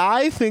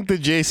 I think the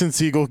Jason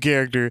Segel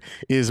character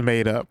is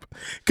made up.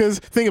 Because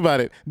think about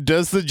it.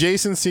 Does the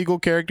Jason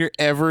Segel character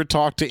ever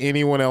talk to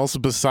anyone else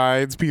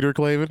besides Peter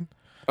Clavin?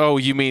 Oh,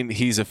 you mean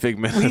he's a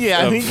figment of...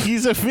 Yeah, I think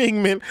he's a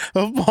figment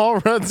of Paul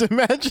Rudd's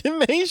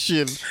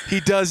imagination. He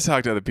does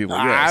talk to other people,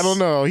 yes. I don't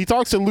know. He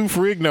talks to Lou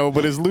Ferrigno,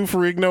 but is Lou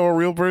Ferrigno a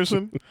real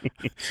person?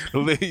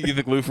 You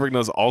think Lou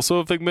Ferrigno's also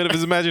a figment of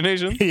his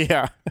imagination?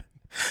 Yeah.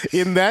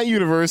 In that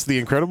universe, the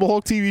Incredible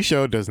Hulk TV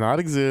show does not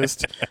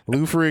exist.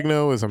 Lou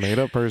Ferrigno is a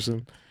made-up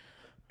person.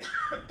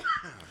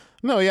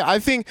 No, yeah, I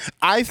think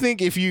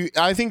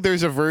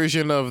there's a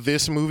version of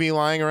this movie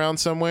lying around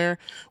somewhere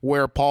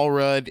where Paul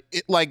Rudd,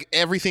 like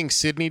everything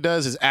Sidney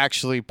does is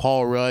actually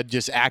Paul Rudd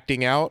just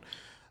acting out,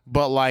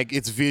 but like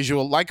it's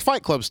visual, like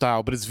Fight Club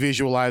style, but it's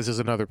visualized as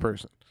another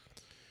person.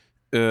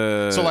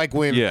 So like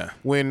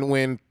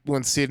when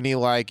Sidney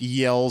like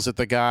yells at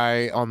the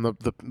guy on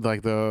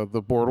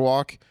the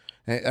boardwalk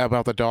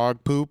about the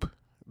dog poop,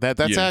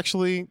 that's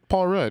actually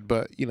Paul Rudd,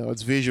 but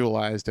it's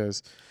visualized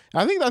as.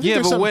 I think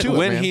there's something to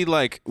it,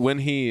 man. when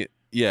he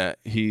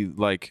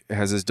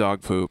has his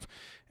dog poop,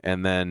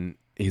 and then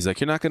he's like,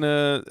 you're not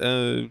gonna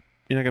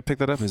pick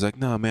that up. And he's like,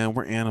 no, man,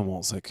 we're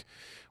animals. Like,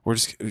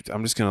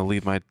 I'm just gonna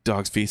leave my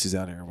dog's feces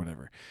out here or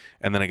whatever.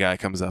 And then a guy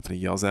comes up and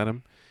he yells at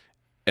him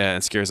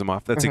and scares him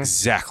off. That's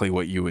exactly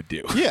what you would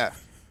do. Yeah.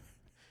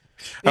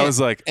 I was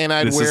like, and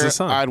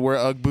I'd wear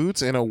Ugg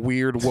boots and a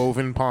weird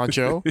woven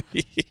poncho.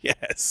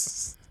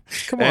 Yes.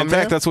 Come on, in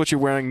fact, that's what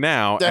you're wearing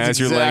now as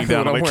you're laying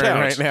down on the couch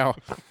right now.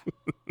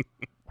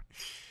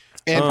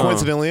 And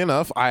coincidentally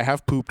enough, I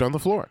have pooped on the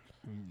floor.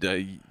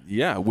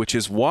 Yeah, which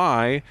is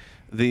why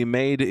the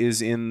maid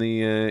is in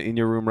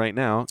your room right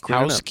now.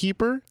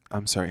 Housekeeper?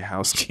 I'm sorry,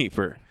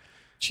 housekeeper.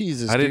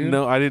 Jesus, I didn't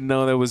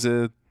know that was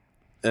a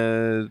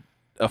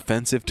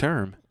offensive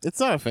term.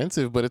 It's not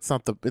offensive, but it's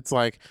not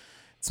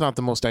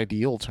the most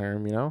ideal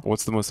term,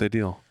 What's the most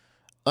ideal?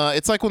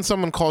 It's like when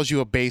someone calls you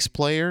a bass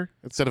player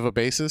instead of a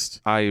bassist.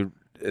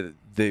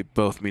 They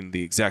both mean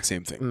the exact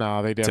same thing.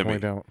 No, they definitely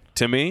don't.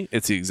 To me,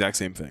 it's the exact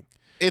same thing.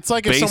 It's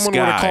like if someone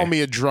were to call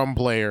me a drum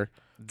player.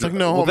 It's like,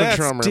 no, I'm a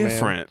drummer,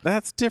 different. Man.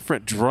 That's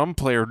different. Drum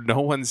player.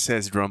 No one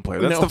says drum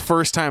player. That's the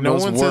first time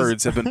those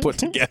words have been put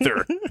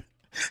together.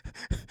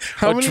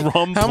 How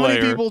drum many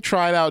player. people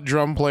tried out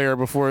drum player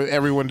before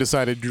everyone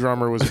decided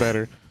drummer was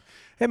better?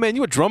 Hey, man,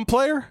 you a drum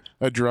player?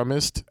 A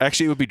drummist?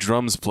 Actually, it would be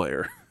drums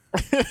player.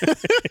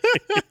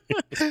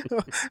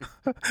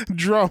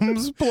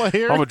 Drums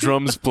player? I'm a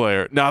drums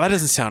player. No, that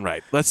doesn't sound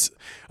right. Let's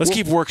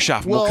keep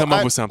workshopping. We'll come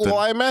up with something. Well,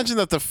 I imagine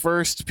that the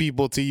first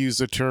people to use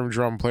the term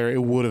drum player,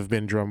 it would have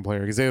been drum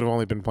player because they would have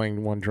only been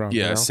playing one drum.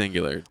 Yeah, you know?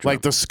 singular. Drum.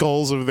 Like the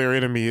skulls of their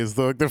enemy is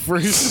the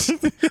first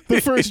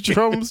the first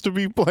drums to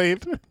be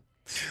played.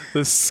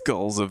 The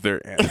skulls of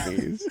their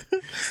enemies.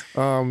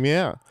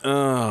 Yeah.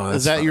 Oh,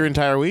 is that your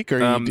entire week,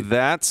 or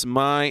that's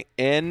my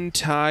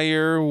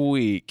entire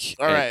week.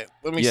 All right,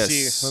 let me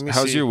see.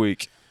 How's your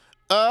week?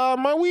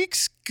 My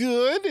week's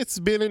good. It's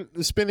been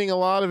spending a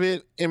lot of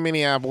it in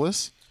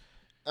Minneapolis.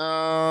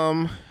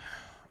 I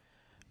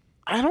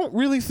don't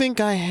really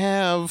think I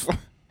have.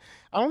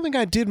 I don't think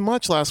I did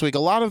much last week. A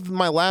lot of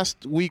my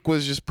last week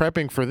was just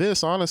prepping for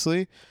this,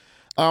 honestly.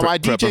 I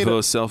DJ'd for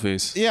those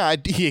selfies. Yeah,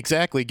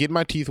 exactly. Get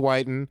my teeth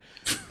whitened.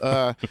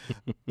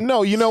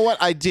 No, you know what?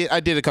 I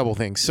did a couple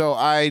things. So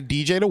I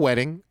DJ'd a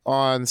wedding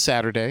on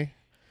Saturday.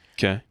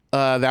 Okay.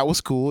 That was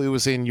cool. It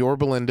was in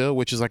Yorba Belinda,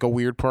 which is like a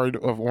weird part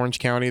of Orange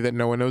County that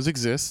no one knows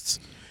exists.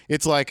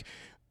 It's like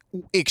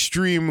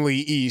extremely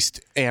east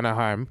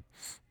Anaheim.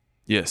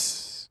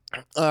 Yes.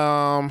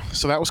 So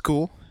that was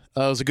cool. It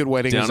was a good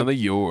wedding. Down in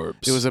the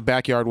Yorbs. It was a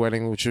backyard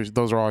wedding,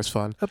 those are always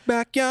fun. A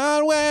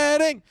backyard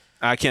wedding.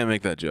 I can't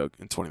make that joke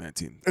in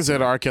 2019. Is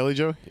that R. Kelly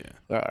joke? Yeah.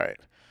 All right.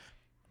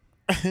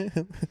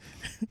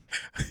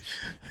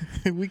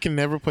 We can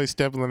never play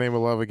 "Step in the Name of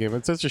Love" again.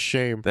 It's such a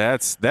shame.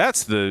 That's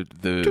the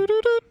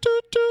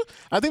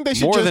I think they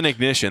should more than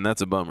Ignition.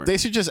 That's a bummer. They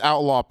should just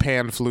outlaw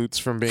pan flutes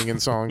from being in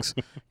songs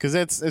because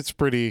it's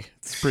pretty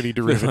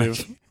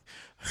derivative.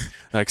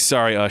 Like,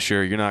 sorry,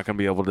 Usher, you're not gonna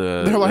be able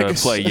to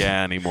play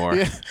 "Yeah" anymore.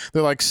 Yeah,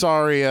 they're like,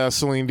 sorry,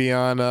 Celine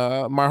Dion,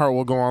 "My Heart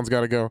Will Go On's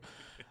got to go."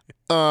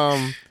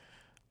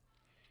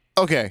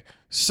 Okay,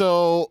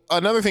 so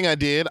another thing I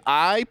did,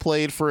 I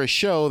played for a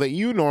show that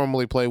you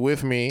normally play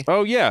with me.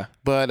 Oh yeah,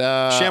 but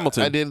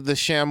Shamilton. I did the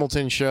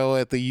Shamilton show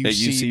at the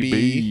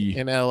UCB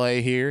in LA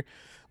here,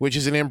 which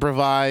is an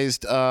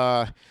improvised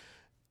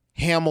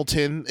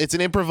Hamilton. It's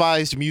an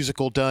improvised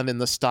musical done in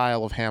the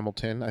style of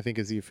Hamilton, I think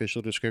is the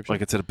official description.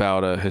 Like it's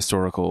about a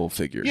historical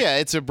figure. Yeah,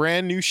 it's a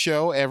brand new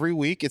show every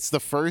week. It's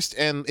the first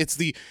and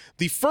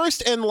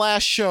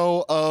last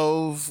show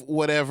of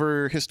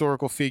whatever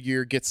historical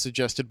figure gets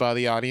suggested by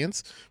the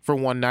audience for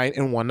one night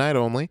and one night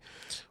only.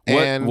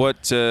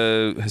 What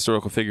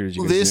historical figure did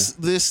you guys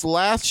do? This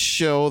last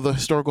show, the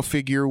historical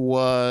figure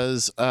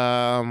was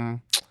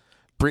Britney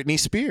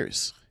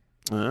Spears.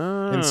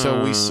 And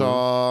so we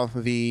saw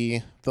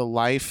the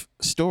life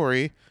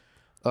story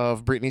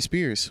of Britney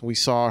Spears. We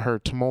saw her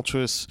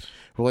tumultuous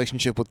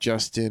relationship with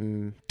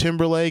Justin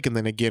Timberlake and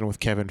then again with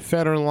Kevin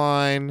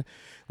Federline.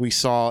 We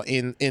saw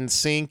in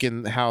Sync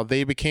and how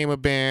they became a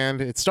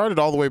band. It started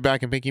all the way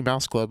back in Mickey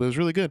Mouse Club. It was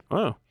really good.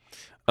 Oh.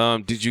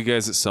 Did you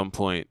guys at some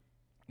point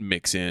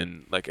mix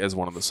in, like, as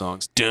one of the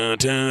songs, dun,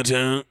 dun,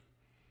 dun?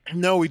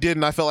 No, we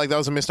didn't. I felt like that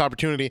was a missed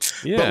opportunity.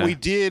 Yeah. But we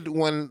did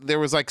when there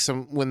was like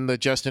when the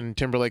Justin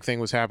Timberlake thing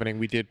was happening,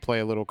 we did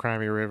play a little Cry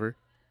Me a River.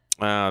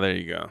 Ah, there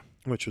you go.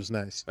 Which was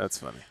nice. That's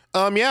funny.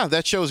 Yeah,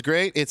 that show's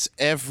great. It's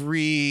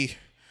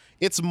monthly.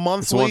 It's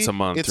once a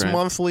month, It's right?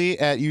 monthly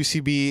at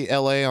UCB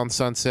LA on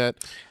Sunset.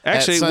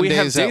 Actually, we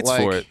have dates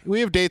for it. We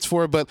have dates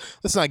for it, but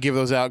let's not give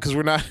those out because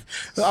we're not.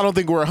 I don't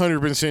think we're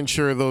 100%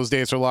 sure those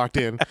dates are locked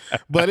in.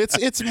 But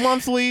it's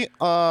monthly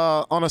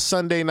on a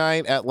Sunday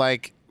night at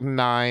like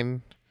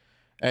 9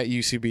 at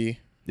UCB.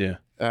 Yeah.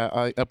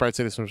 Upright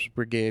Citizens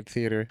Brigade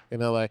Theater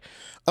in LA.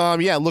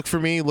 Yeah, look for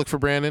me. Look for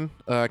Brandon.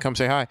 Come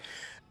say hi.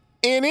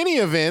 In any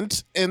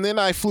event, and then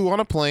I flew on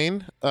a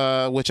plane,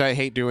 which I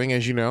hate doing,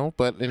 as you know.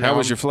 But how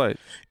was your flight?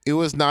 It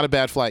was not a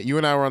bad flight. You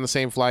and I were on the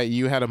same flight.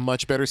 You had a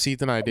much better seat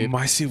than I did.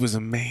 My seat was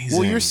amazing.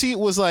 Well, your seat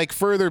was like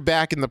further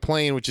back in the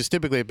plane, which is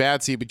typically a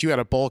bad seat, but you had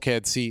a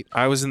bulkhead seat.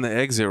 I was in the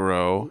exit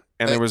row,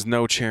 and there was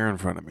no chair in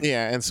front of me.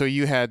 Yeah, and so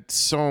you had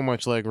so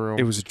much leg room.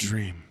 It was a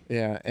dream.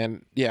 Yeah,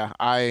 and yeah,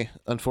 I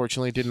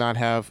unfortunately did not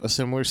have a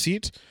similar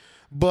seat.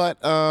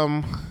 But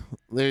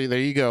there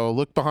you go.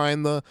 Look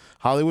behind the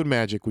Hollywood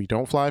magic. We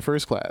don't fly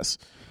first class.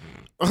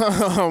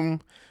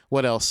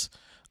 What else?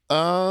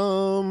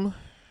 What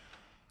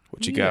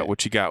you got?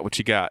 What you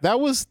got? That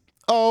was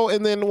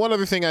and then one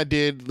other thing I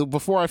did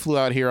before I flew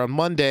out here on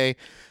Monday,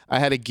 I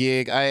had a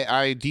gig.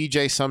 I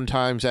DJ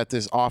sometimes at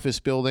this office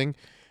building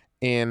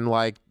in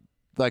like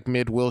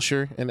mid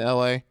Wilshire in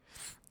LA.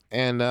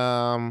 And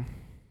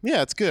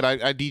yeah, it's good.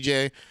 I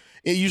DJ.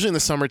 Usually in the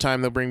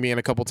summertime, they'll bring me in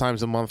a couple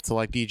times a month to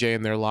like DJ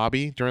in their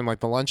lobby during like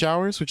the lunch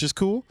hours, which is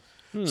cool.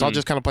 So I'll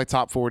just kind of play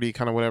top 40,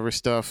 kind of whatever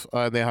stuff.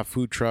 They have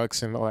food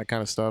trucks and all that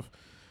kind of stuff.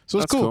 So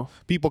it's cool.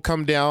 People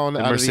come down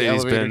out of the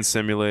elevator. Mercedes-Benz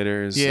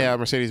simulators. Yeah,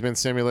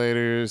 Mercedes-Benz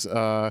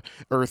simulators.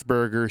 Earth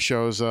Burger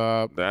shows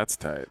up. That's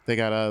tight.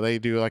 They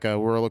do like a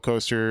roller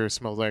coaster.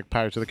 Smells like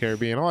Pirates of the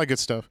Caribbean. All that good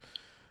stuff.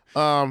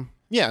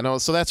 Yeah, no.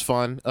 So that's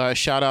fun.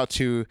 Shout out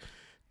to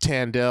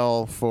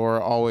Tandell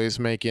for always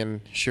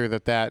making sure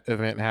that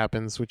event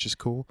happens, which is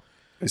cool.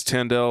 Is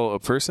Tandell a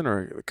person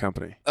or a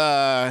company?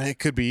 It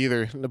could be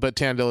either, but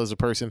Tandell is a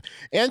person.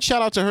 And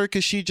shout out to her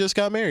because she just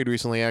got married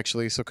recently,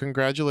 actually. So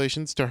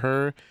congratulations to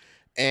her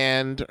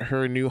and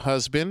her new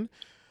husband,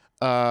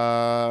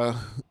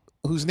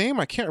 whose name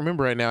I can't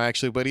remember right now,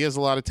 actually, but he has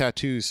a lot of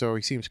tattoos, so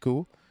he seems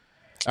cool.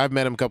 I've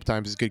met him a couple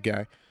times. He's a good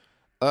guy.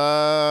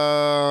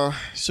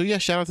 So yeah,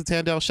 shout out to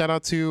Tandell. Shout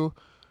out to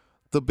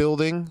the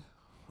building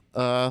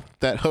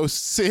that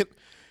hosts it.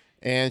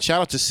 And shout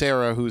out to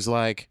Sarah, who's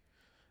like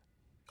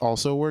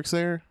also works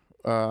there.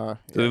 Do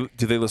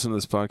they listen to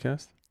this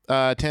podcast?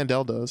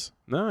 Tandell does.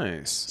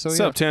 Nice. So, What's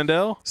yeah. up,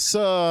 Tandell?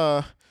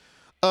 So,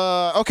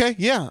 okay,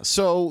 yeah.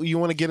 So you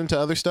want to get into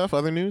other stuff,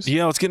 other news?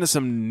 Yeah, let's get into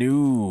some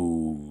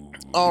news.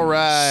 All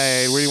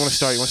right. Where do you want to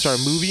start? You want to start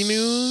movie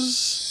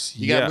news?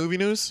 You got movie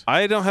news?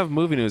 I don't have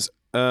movie news.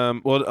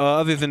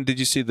 Other than, did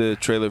you see the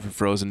trailer for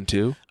Frozen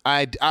 2?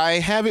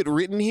 I have it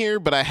written here,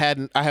 but I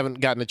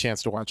haven't gotten a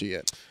chance to watch it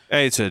yet.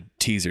 Hey, it's a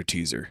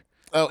teaser.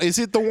 Oh, is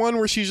it the one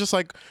where she's just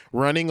like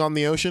running on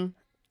the ocean?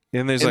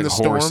 And there's in like the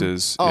storm?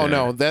 horses. Oh Yeah.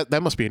 no,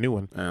 that must be a new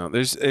one.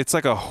 It's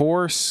like a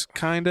horse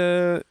kind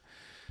of,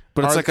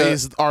 but it's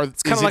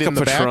it's kind of like a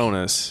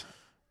Patronus.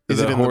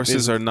 The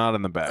horses are not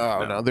in the back.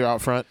 Oh no, they're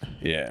out front.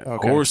 Yeah,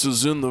 Okay.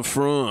 horses in the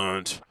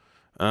front.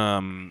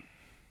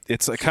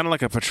 It's kind of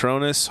like a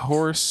Patronus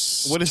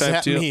horse. What does type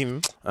that deal.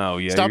 mean? Oh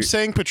yeah, Stop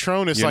saying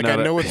Patronus like I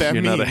know what that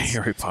you're means. You're not a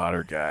Harry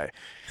Potter guy.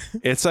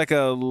 It's like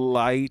a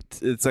light.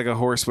 It's like a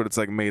horse, but it's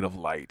like made of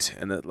light,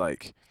 and it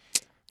like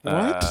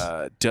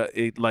what?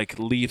 It like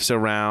leaps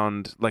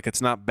around, like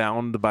it's not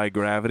bound by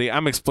gravity.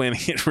 I'm explaining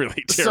it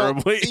really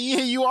terribly. So, yeah,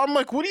 you are. I'm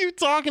like, what are you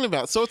talking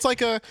about? So it's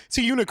like it's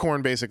a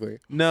unicorn basically.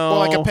 No, or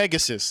like a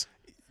Pegasus.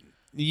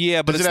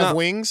 Yeah, but Does it's it have not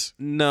wings?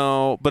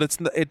 No, but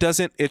it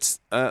doesn't. It's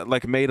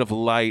like made of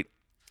light.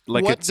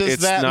 Like what does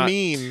it's that not,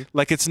 mean?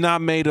 Like it's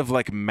not made of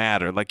like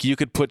matter. Like you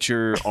could put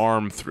your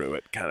arm through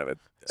it, kind of it.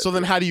 So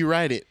then, how do you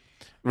ride it?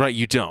 Right,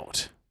 you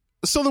don't.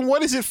 So then,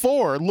 what is it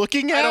for?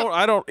 Looking at?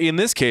 I don't. In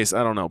this case,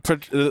 I don't know.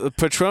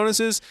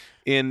 Patronuses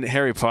in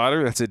Harry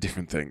Potter, that's a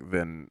different thing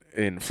than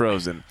in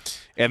Frozen,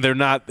 and they're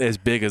not as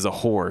big as a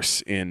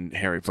horse in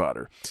Harry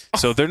Potter.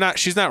 So they're not.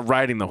 She's not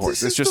riding the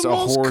horse. It's just a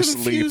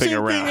horse leaping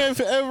around. Thing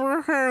I've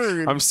ever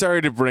heard. I'm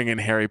sorry to bring in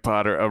Harry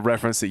Potter, a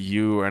reference that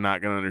you are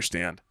not going to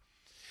understand.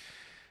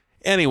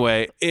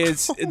 Anyway,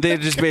 they're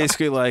just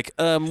basically like,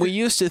 we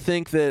used to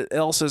think that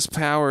Elsa's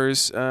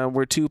powers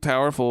were too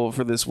powerful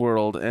for this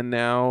world, and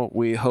now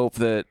we hope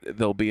that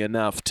there'll be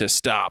enough to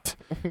stop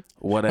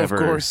whatever,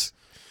 of course,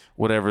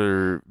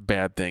 whatever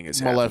bad thing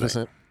is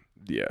Maleficent.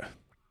 happening. Yeah.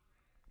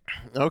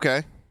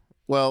 Okay.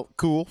 Well,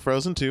 cool.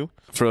 Frozen 2.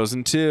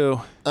 Frozen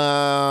 2.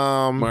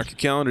 Mark your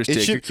calendars.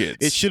 Take your kids.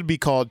 It should be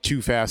called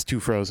Too Fast, Too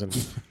Frozen.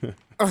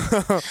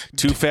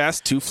 Too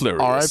Fast, Too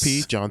Furious.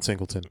 R.I.P. John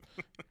Singleton.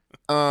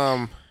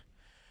 The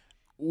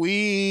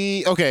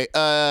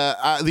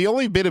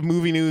only bit of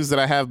movie news that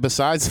I have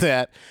besides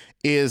that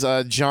is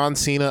John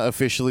Cena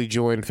officially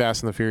joined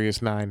Fast and the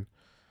Furious 9.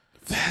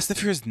 Fast and the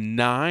Furious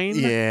 9?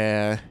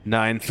 Yeah.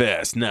 9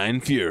 Fast,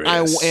 9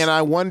 Furious.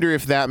 I wonder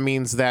if that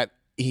means that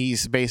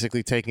he's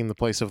basically taking the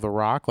place of The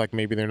Rock. Like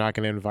maybe they're not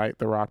going to invite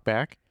The Rock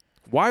back.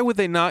 Why would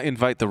they not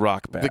invite The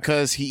Rock back?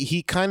 Because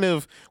he kind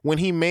of, when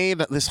he made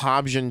this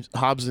Hobbs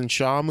and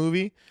Shaw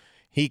movie,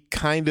 he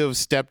kind of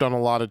stepped on a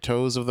lot of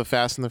toes of the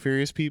Fast and the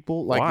Furious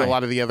people, like Why? a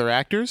lot of the other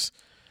actors,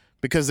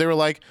 because they were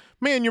like,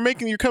 "Man, you're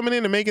coming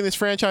in and making this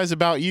franchise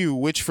about you,"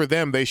 which for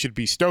them they should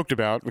be stoked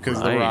about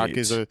because The Rock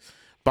is a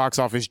box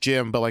office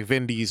gem. But like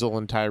Vin Diesel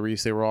and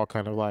Tyrese, they were all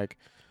kind of like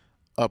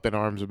up in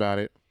arms about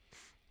it.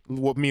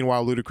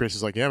 Meanwhile, Ludacris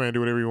is like, "Yeah, man, do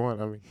whatever you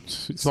want. I mean,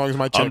 as long as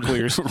my check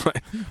clears."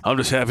 Right. I'm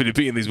just happy to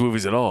be in these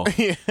movies at all.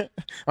 Yeah,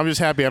 I'm just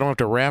happy I don't have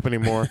to rap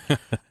anymore.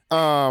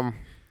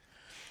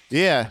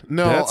 Yeah,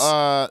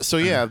 no. So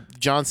yeah,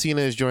 John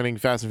Cena is joining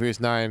Fast and Furious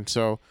 9.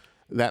 So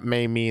that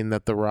may mean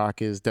that The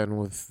Rock is done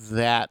with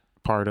that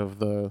part of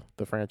the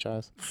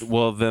franchise.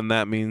 Well, then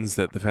that means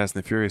that the Fast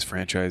and the Furious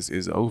franchise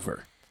is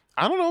over.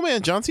 I don't know,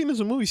 man. John Cena's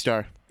a movie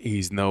star.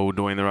 He's no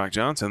Dwayne The Rock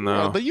Johnson,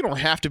 though. But you don't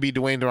have to be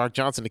Dwayne The Rock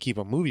Johnson to keep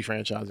a movie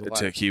franchise alive.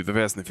 To keep the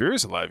Fast and the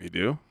Furious alive, you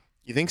do.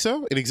 You think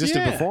so? It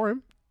existed before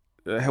him.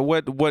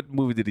 What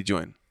movie did he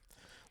join?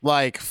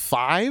 Like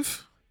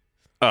 5?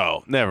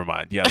 Oh, never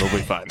mind. Yeah, they'll be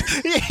fine.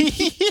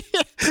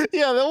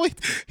 Yeah,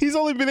 he's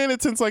only been in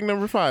it since like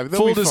number 5.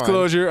 Full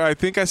disclosure, I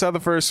think I saw the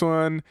first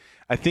one.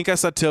 I think I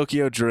saw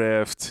Tokyo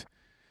Drift,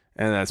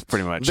 and that's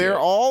pretty much They're it.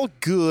 all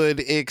good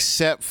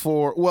except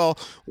for,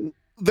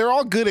 they're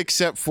all good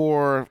except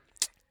for,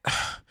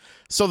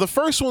 so the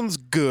first one's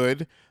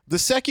good. The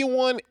second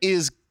one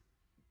is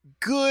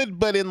good,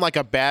 but in like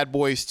a Bad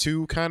Boys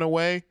 2 kind of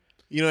way.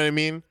 You know what I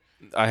mean?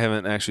 I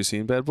haven't actually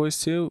seen Bad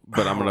Boys 2,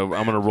 but I'm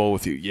gonna roll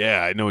with you.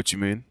 Yeah, I know what you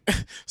mean.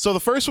 So the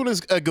first one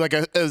is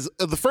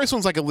the first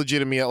one's like a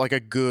legitimate, like a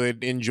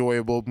good,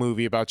 enjoyable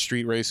movie about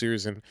street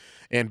racers and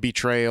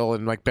betrayal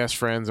and like best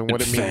friends and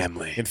what it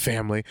means in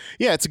family.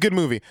 Yeah, it's a good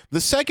movie.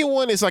 The second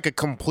one is like a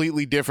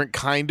completely different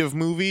kind of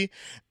movie,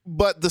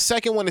 but the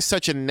second one is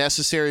such a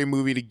necessary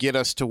movie to get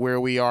us to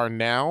where we are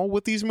now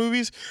with these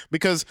movies,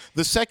 because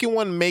the second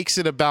one makes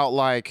it about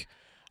like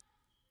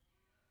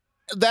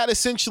that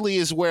essentially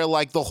is where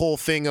like the whole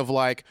thing of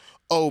like,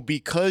 oh,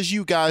 because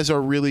you guys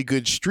are really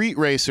good street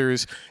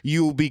racers,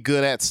 you'll be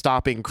good at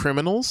stopping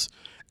criminals.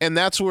 And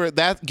that's where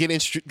that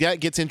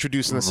gets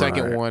introduced in the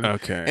second one.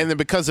 Okay. And then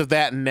because of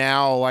that,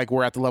 now like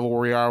we're at the level where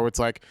we are, where it's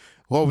like,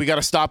 well, we got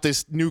to stop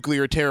this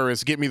nuclear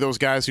terrorist. Get me those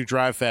guys who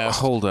drive fast.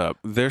 Hold up.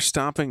 They're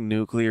stopping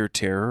nuclear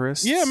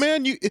terrorists? Yeah,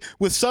 man. You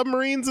with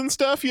submarines and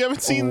stuff. You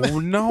haven't seen that?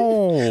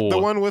 No. The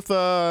one with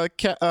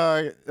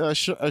Charlize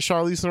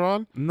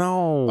Theron?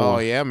 No. Oh,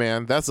 yeah,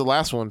 man. That's the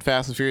last one.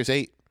 Fast and Furious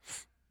 8.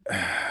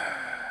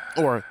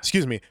 Or,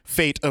 excuse me,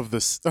 Fate of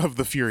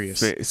the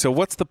Furious. So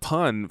what's the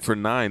pun for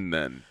 9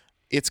 then?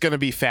 It's going to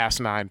be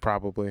Fast 9,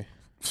 probably.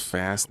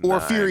 Fast 9.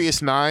 Or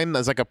Furious 9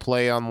 as like a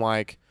play on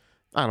like,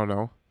 I don't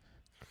know.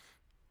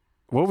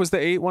 What was the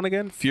 8 one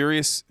again?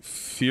 Infuriate?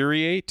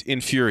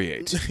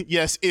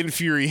 Yes,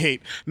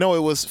 Infuriate. No,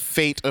 it was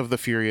Fate of the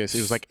Furious. It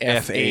was like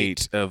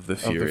F8 of the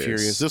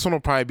Furious. This one will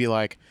probably be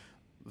like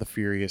the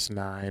Furious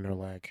 9 or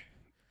like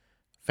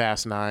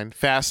Fast 9.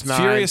 Fast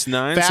 9. Furious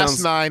 9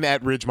 Fast 9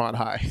 at Ridgemont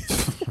High.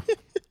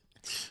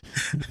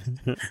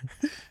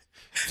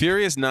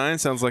 Furious 9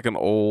 sounds like an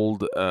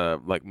old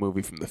like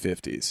movie from the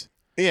 50s.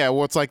 Yeah,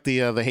 well, it's like the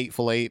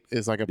Hateful Eight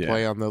is like a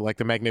play on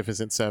the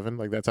Magnificent Seven,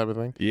 like that type of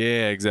thing.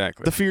 Yeah,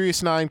 exactly. The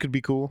Furious 9 could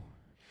be cool.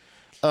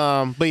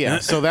 But yeah,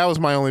 so that was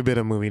my only bit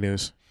of movie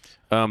news.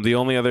 The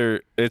only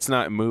other, it's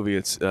not a movie,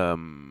 it's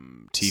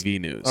TV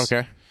news.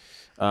 Okay.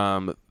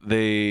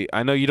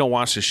 I know you don't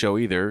watch the show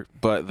either,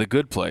 but The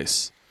Good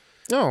Place.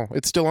 Oh,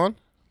 it's still on?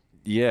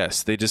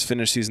 Yes, they just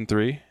finished season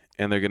 3,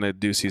 and they're gonna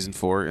do season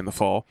 4 in the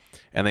fall,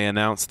 and they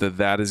announced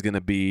that is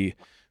gonna be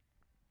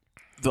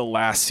the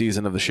last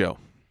season of the show.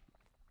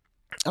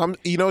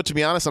 To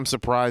be honest, I'm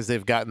surprised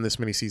they've gotten this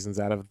many seasons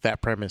out of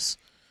that premise.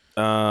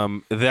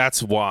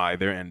 That's why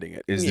they're ending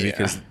it.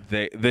 Because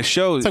the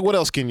show. It's like, what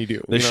else can you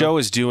do? The show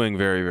is doing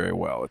very, very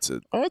well. It's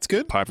that's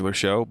good. Popular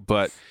show,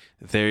 but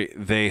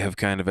they have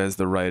kind of, as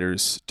the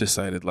writers,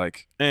 decided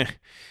like,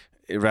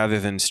 rather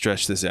than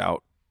stretch this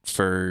out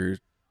for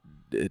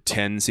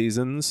 10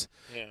 seasons,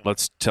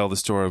 let's tell the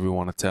story we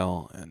want to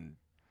tell and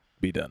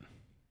be done.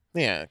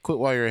 Yeah, quit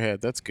while you're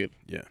ahead. That's good.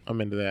 Yeah, I'm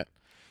into that.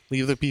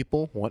 Leave the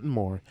people wanting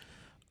more.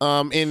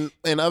 In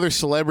other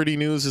celebrity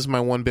news is my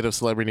one bit of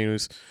celebrity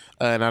news,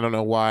 and I don't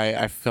know why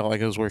I felt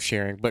like it was worth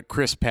sharing. But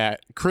Chris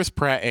Pratt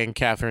and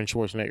Catherine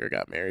Schwarzenegger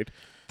got married.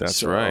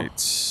 That's right.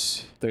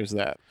 There's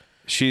that.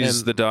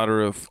 She's the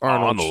daughter of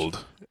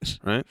Arnold,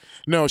 right?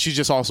 No, she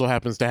just also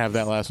happens to have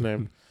that last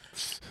name.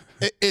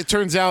 It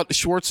turns out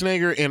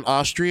Schwarzenegger in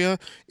Austria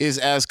is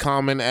as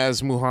common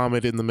as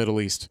Muhammad in the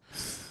Middle East.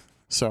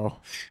 So,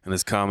 and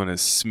as common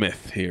as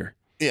Smith here.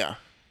 Yeah.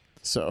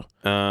 So.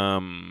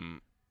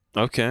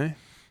 Okay.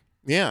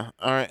 Yeah.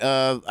 All right.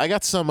 I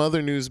got some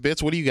other news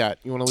bits. What do you got?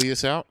 You want to lead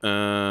us out?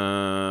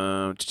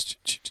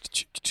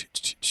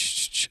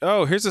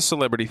 Oh, here's a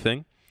celebrity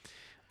thing.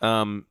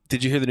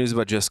 Did you hear the news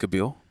about Jessica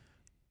Biel?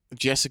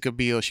 Jessica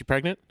Biel, is she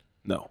pregnant?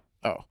 No.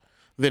 Oh,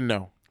 then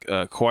no.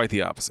 Quite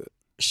the opposite.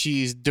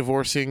 She's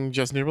divorcing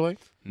Justin Timberlake?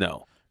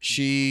 No.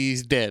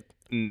 She's dead.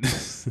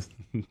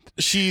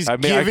 She's I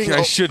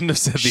shouldn't have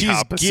said the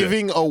opposite. She's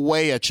giving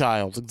away a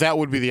child. That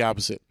would be the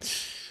opposite.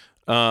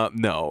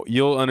 No,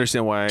 you'll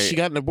understand why. She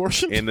got an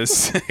abortion? In a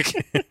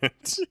second.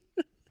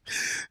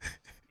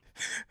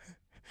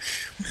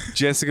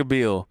 Jessica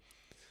Biel,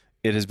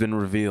 it has been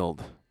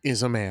revealed,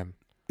 is a man.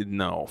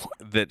 No,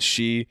 that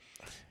she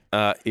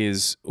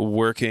is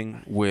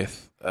working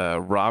with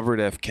Robert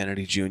F.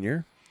 Kennedy Jr.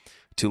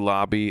 to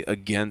lobby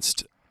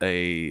against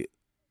a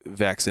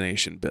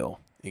vaccination bill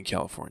in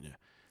California.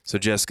 So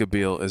Jessica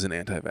Biel is an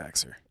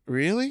anti-vaxxer.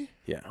 Really?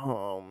 Yeah.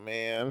 Oh,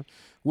 man.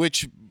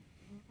 Which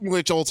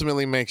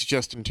ultimately makes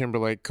Justin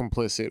Timberlake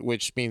complicit,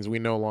 which means we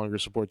no longer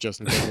support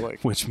Justin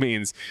Timberlake. Which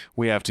means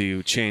we have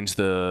to change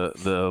the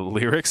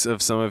lyrics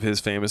of some of his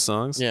famous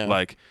songs. Yeah.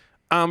 Like,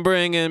 I'm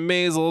bringing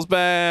measles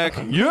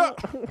back. Yeah.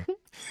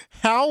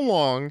 How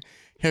long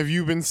have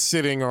you been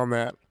sitting on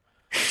that?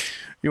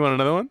 You want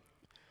another one?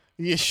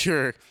 Yeah,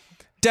 sure.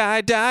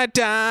 Die, die,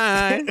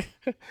 die.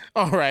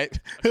 All right.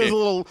 There's a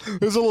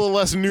little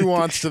less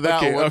nuance to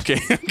that one. Okay.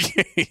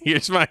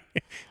 Here's my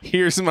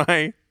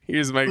closer.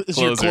 Is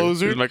your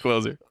closer? Here's my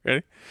closer.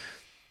 Ready?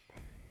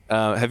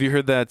 Have you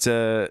heard that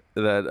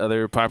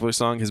other popular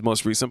song? His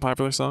most recent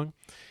popular song,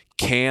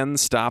 "Can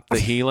Stop the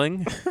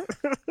Healing."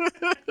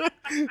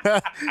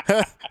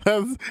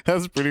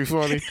 That's pretty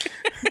funny.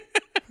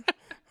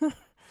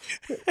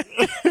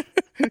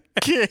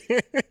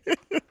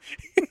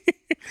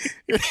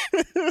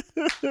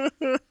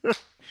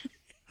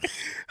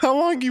 How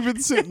long you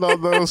been sitting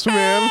on those,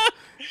 man?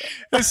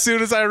 As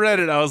soon as I read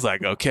it, I was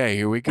like, okay,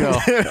 here we go.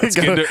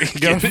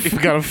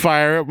 Gotta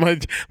fire up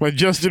my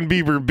Justin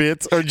Bieber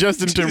bits or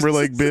Justin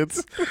Timberlake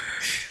bits.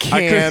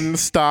 Can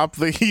stop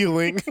the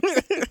healing.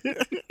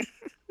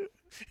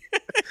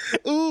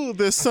 Ooh,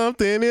 there's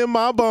something in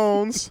my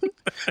bones.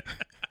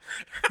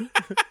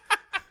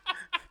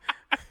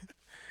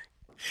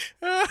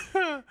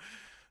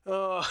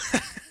 Oh.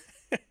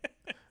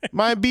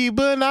 Might be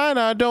benign,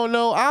 I don't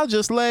know. I'll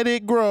just let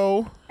it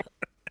grow.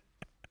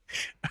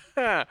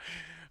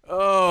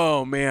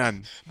 Oh,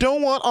 man.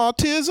 Don't want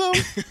autism.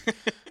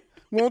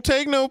 Won't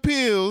take no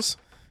pills.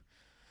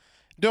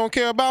 Don't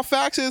care about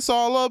facts. It's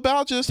all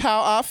about just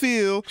how I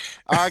feel.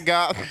 I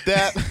got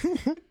that.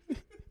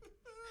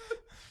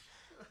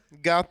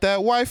 Got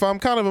that wife I'm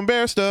kind of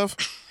embarrassed of.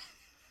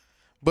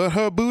 But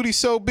her booty's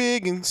so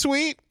big and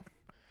sweet.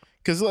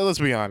 Because let's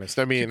be honest.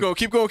 I mean,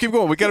 keep going.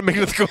 We got to make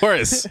it to the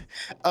chorus.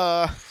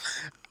 I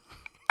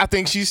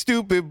think she's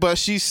stupid, but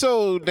she's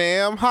so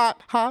damn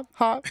hot.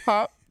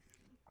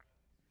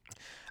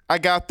 I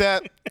got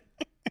that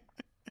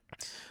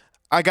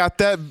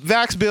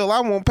vax bill I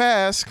won't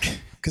pass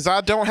because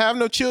I don't have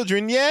no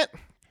children yet.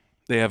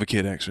 They have a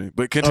kid, actually.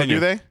 But continue. Oh,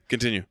 do they?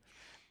 Continue.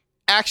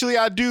 Actually,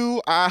 I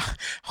do. I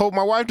hope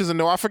my wife doesn't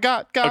know. I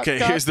forgot.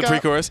 Here's the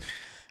pre-chorus.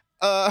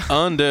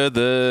 Under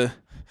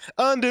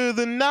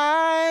the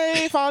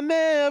knife, I'll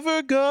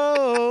never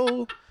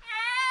go.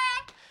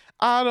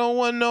 I don't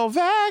want no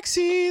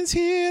vaccines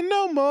here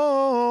no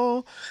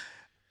more.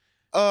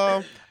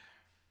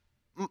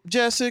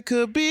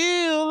 Jessica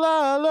Biel,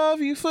 I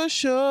love you for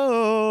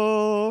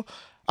sure.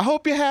 I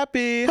hope you're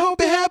happy. Hope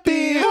you're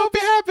happy. Hope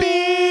you're happy.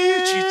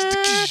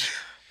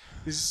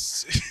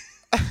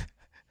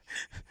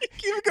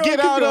 Get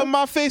out of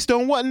my face.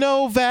 Don't want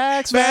no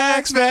vax.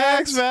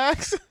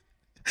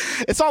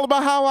 It's all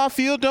about how I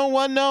feel. Don't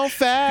want no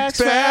facts.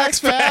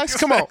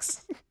 Come on.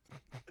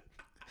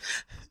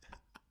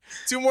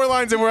 2 more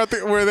lines and we're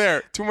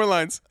there. 2 more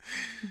lines.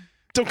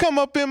 Don't come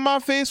up in my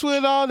face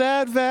with all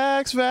that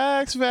vax.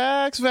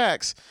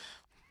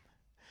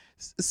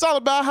 It's all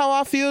about how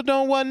I feel.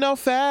 Don't want no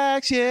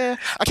facts. Yeah,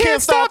 I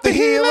can't stop the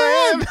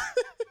healing.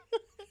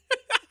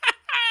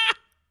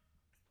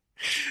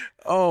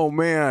 Oh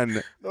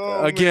man!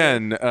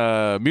 Again,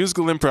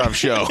 musical improv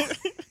show.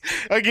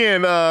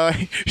 Again,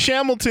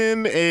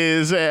 Shamilton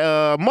is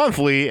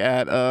monthly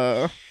at.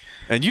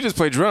 And you just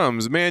play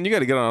drums, man. You got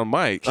to get on a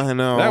mic. I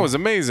know. That was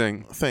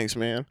amazing. Thanks,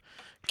 man.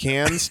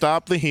 Can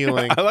stop the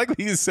healing. I like that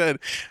you said,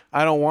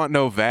 "I don't want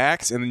no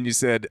vax," and then you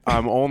said,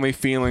 "I'm only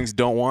feelings,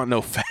 don't want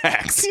no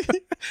facts."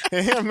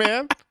 Yeah,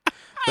 man.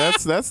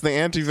 That's the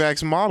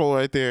anti-vax model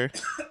right there.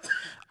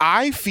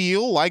 I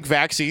feel like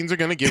vaccines are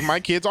going to give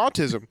my kids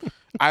autism.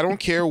 I don't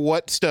care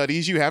what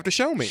studies you have to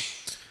show me.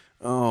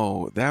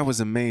 Oh, that was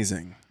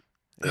amazing.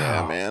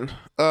 Yeah, man.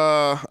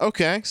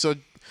 Okay, so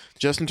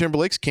Justin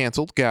Timberlake's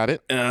canceled. Got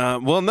it.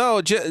 Well,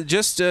 no,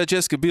 just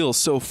Jessica Biel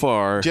so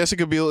far.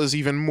 Jessica Biel is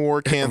even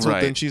more canceled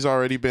Right. than she's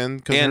already been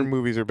because her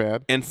movies are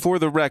bad. And for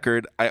the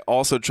record, I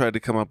also tried to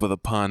come up with a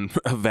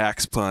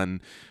vax pun,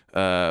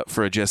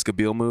 for a Jessica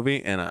Biel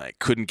movie, and I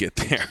couldn't get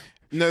there.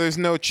 No, there's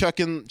no Chuck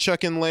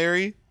and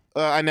Larry.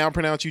 I now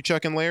pronounce you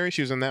Chuck and Larry.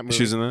 She was in that movie.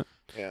 She was in that?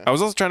 Yeah. I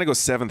was also trying to go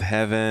Seventh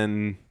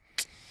Heaven.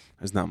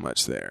 There's not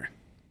much there.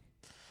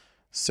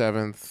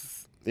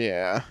 Seventh.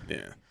 Yeah.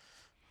 Yeah.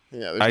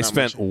 I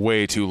spent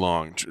way too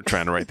long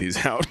trying to write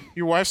these out.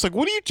 Your wife's like,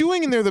 "What are you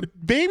doing in there? The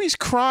baby's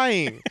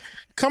crying.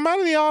 Come out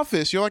of the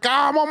office." You're like,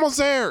 "I'm almost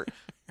there."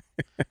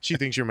 She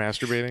thinks you're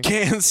masturbating.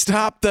 Can't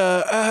stop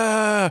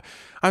the.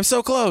 I'm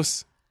so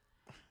close.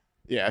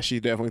 Yeah, she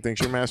definitely thinks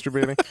you're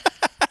masturbating.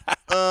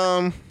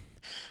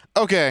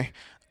 Okay.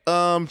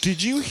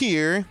 Did you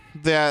hear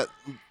that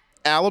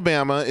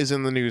Alabama is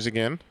in the news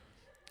again?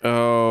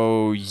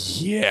 Oh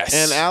yes.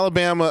 And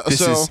Alabama.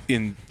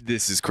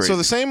 This is crazy. So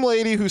the same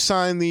lady who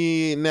signed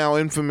the now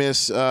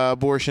infamous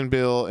abortion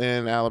bill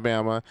in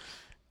Alabama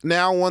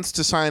now wants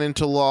to sign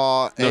into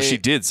law. She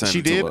did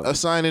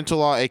sign into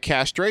law a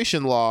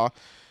castration law,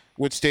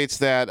 which states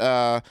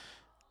that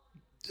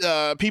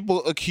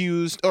people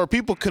accused or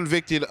people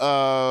convicted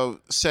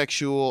of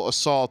sexual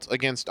assault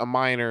against a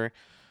minor.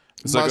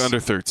 It's like under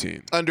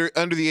 13. Under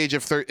the age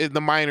of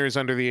the minor is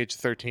under the age of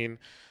 13.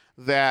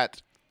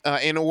 That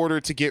in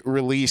order to get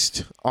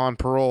released on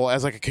parole,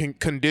 as like a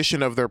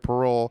condition of their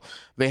parole,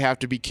 they have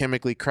to be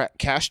chemically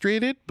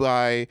castrated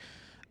by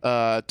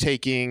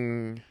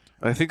taking.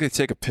 I think they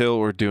take a pill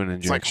or do an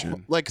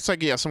injection. It's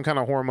like some kind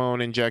of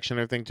hormone injection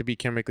or thing to be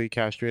chemically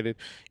castrated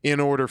in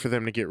order for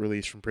them to get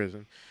released from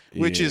prison,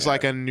 which is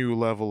like a new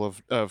level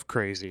of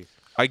crazy.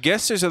 I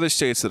guess there's other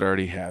states that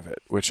already have it,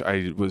 which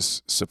I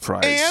was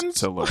surprised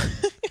to learn.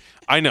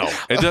 I know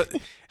it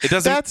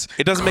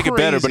doesn't make it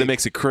better, but it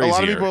makes it crazier. A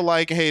lot of people are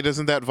like, "Hey,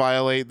 doesn't that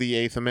violate the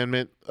 8th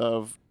Amendment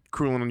of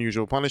cruel and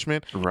unusual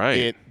punishment?" Right.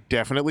 It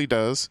definitely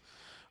does.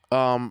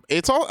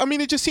 It's all. I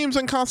mean, it just seems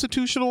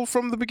unconstitutional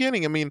from the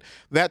beginning. I mean,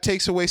 that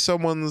takes away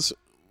someone's,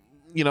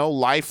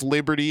 life,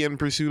 liberty, and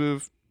pursuit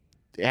of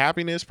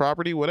happiness,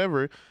 property,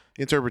 whatever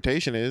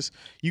interpretation is.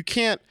 You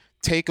can't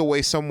take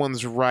away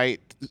someone's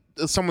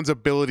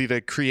ability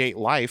to create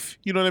life.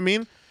 You know what I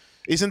mean?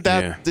 Isn't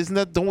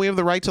that don't we have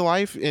the right to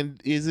life,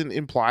 and isn't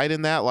implied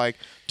in that like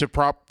to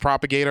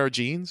propagate our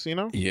genes? You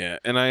know? Yeah,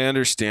 and I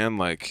understand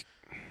like.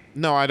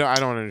 No, I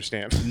don't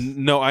understand.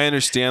 No, I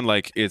understand.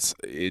 Like it's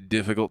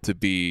difficult to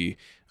be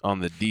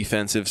on the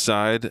defensive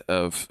side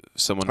of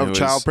someone who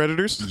child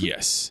predators.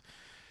 Yes.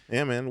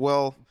 Yeah, man.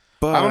 Well,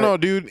 but I don't know,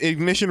 dude.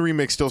 Ignition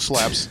remix still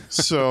slaps.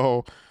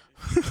 So,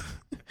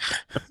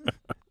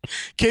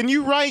 can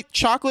you write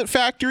Chocolate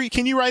Factory?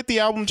 Can you write the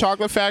album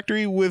Chocolate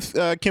Factory with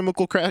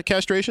chemical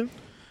castration?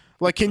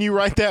 Like, can you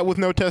write that with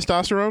no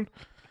testosterone?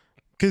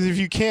 Because if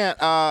you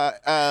can't,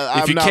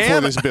 I'm not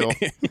for this bill.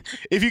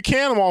 If you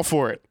can, I'm all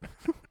for it.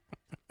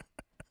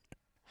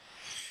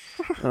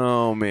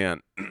 Oh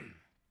man.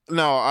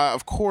 No,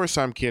 of course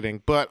I'm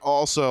kidding, but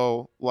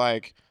also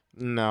like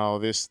no,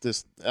 this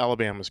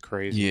Alabama's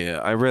crazy. Yeah,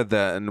 I read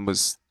that and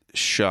was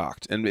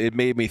shocked, and it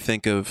made me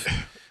think of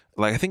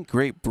like I think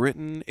Great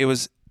Britain. It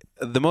was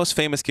the most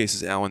famous case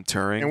is Alan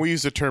Turing, and we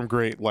use the term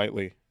 "great"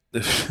 lightly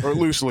or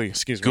loosely.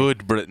 Excuse me.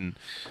 Good Britain,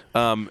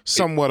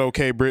 somewhat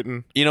okay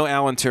Britain. You know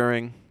Alan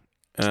Turing.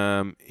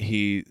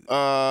 He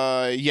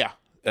yeah,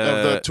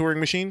 of the Turing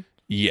machine.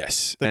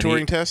 Yes, the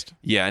Turing test.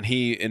 Yeah, and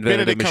he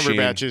invented Benedict a machine.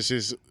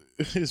 Cumberbatch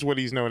is what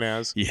he's known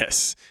as.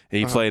 Yes, and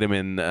he played him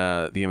in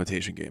the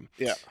Imitation Game.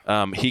 Yeah,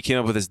 he came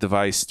up with this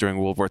device during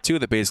World War II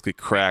that basically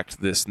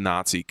cracked this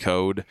Nazi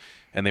code,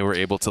 and they were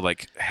able to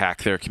like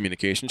hack their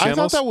communication channels.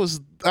 I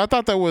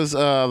thought that was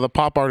the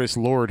pop artist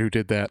Lorde who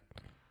did that.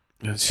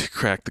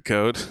 Cracked the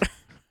code.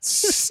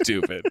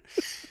 Stupid.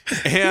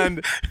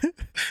 And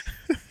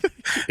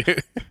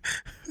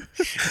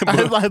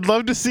I'd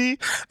love to see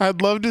a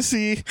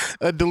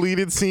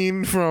deleted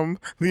scene from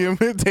the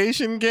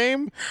Imitation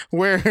Game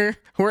where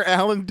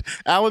Alan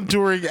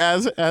Turing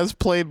as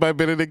played by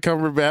Benedict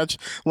Cumberbatch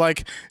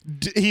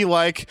he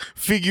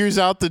figures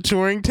out the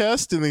Turing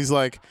test, and he's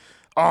like,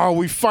 oh,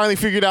 we finally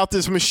figured out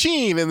this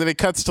machine, and then it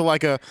cuts to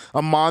like a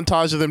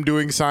montage of them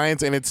doing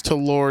science, and it's to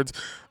Lorde's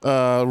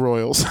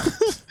royals.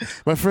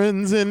 My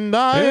friends and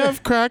I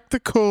have cracked the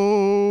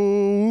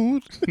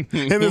code.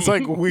 And it's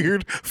like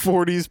weird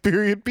 40s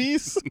period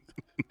piece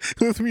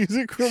with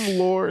music from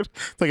Lorde.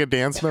 It's like a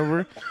dance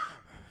number.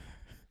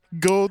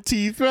 Gold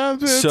teeth,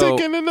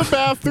 taken in the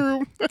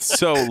bathroom.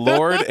 So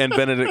Lorde and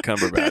Benedict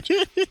Cumberbatch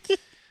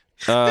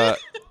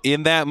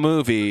in that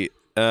movie.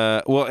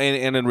 Well,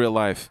 and in real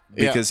life,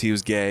 because he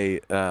was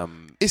gay.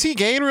 Is he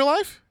gay in real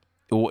life?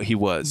 Well, he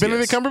was.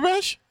 Benedict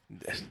Cumberbatch?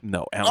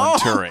 No, Alan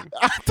Turing.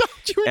 I thought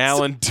you were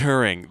Alan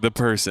Turing, the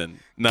person,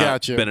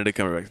 not Benedict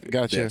Cumberbatch.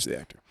 Gotcha. The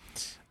actor.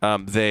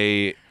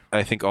 They,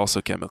 I think,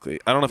 also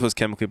chemically. I don't know if it was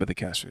chemically, but they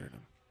castrated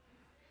him.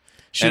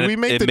 Should we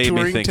make the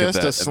Turing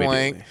test a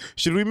slang?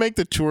 Should we make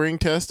the Turing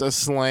test a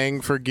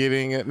slang for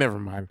getting it? Never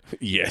mind.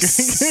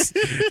 Yes.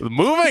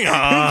 Moving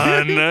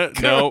on.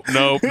 Nope. I'm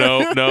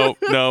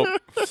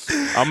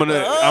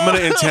gonna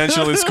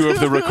intentionally screw up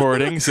the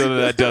recording so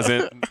that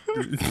doesn't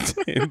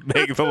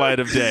make the light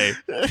of day.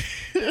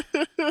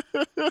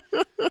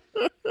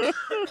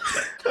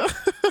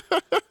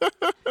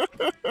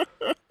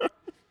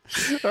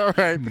 All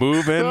right.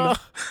 Moving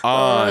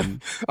on.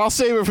 I'll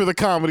save it for the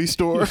Comedy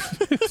Store.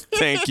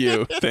 Thank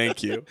you.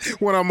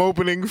 When I'm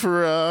opening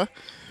for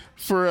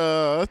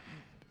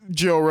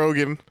Joe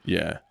Rogan.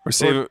 Yeah.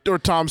 Or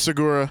Tom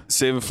Segura.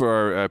 Save it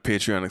for our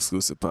Patreon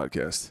exclusive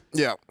podcast.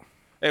 Yeah.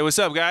 Hey, what's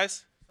up,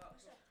 guys?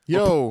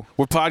 Yo.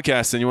 We're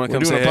podcasting. You want to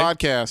come say hey? We're doing a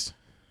podcast.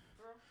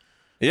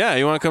 Yeah,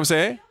 you want to come say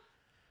hey?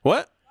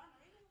 What?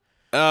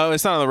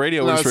 It's not on the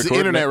radio. No, it's the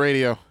internet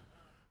radio.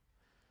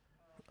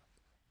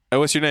 Hey,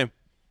 what's your name?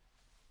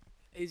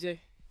 AJ?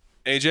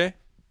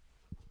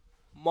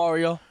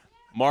 Mario?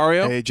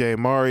 AJ,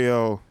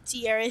 Mario.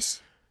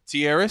 Tiares?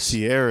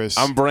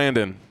 I'm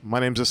Brandon. My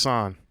name's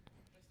Ahsohn.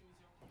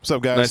 What's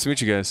up, guys? Nice to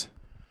meet you guys.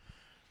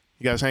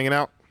 You guys hanging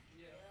out?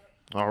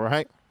 Yeah. All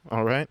right.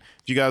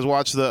 Did you guys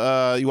watch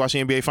the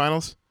NBA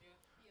Finals?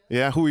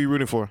 Yeah. Who are you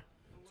rooting for?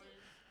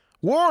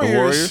 Warriors. The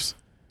Warriors?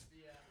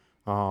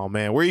 Oh,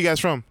 man. Where are you guys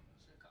from?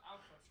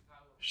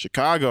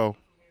 Chicago.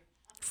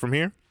 From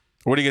here?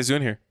 What are you guys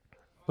doing here?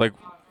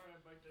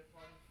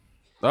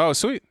 Oh,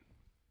 sweet.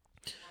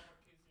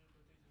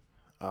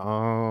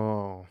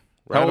 Oh.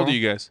 Right. How old are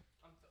you guys?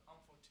 I'm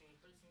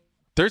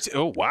 13.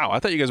 Oh, wow. I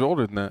thought you guys were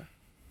older than that.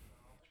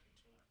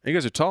 You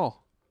guys are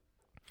tall.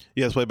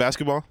 You guys play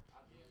basketball?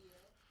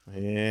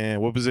 Yeah.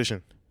 What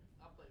position?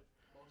 I play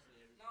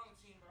mostly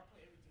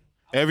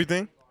everything.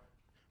 Everything?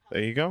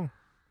 There you go.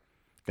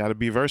 Got to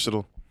be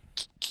versatile.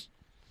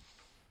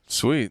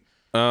 Sweet.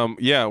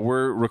 Yeah,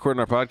 we're recording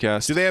our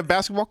podcast. Do they have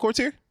basketball courts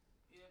here?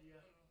 Yeah.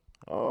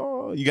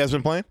 Oh, you guys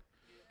been playing?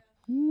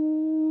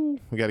 Ooh,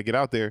 we got to get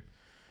out there.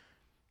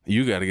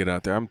 You got to get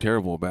out there. I'm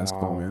terrible at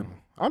basketball, man.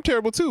 I'm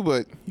terrible too,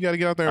 but you got to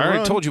get out there and I already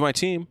run. told you my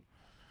team.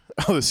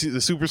 Oh, the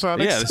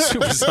Supersonics? Yeah, the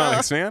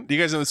Supersonics, man. Do you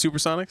guys know the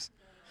Supersonics?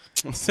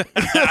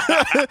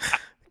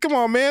 Come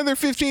on, man. They're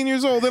 15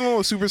 years old. They don't know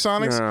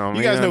Supersonics. Oh,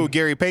 you guys know who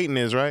Gary Payton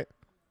is, right?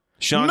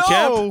 Sean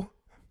Kemp?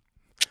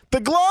 The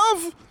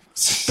glove?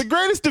 The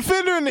greatest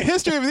defender in the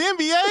history of the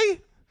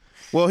NBA?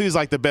 Well, he was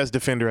like the best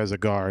defender as a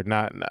guard,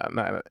 not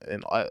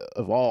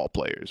of all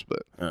players,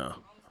 but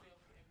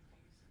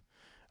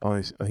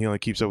he only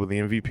keeps up with the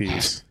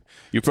MVPs.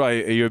 Are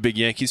you a big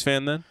Yankees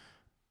fan then?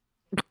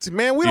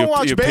 Man, we don't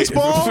watch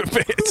baseball.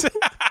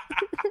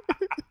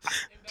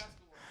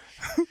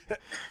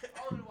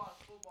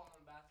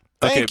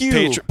 Thank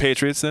you.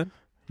 Patriots then?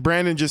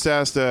 Brandon just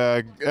asked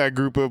a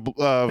group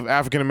of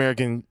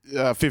African-American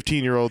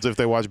 15-year-olds if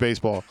they watch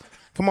baseball.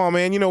 Come on,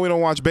 man. You know we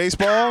don't watch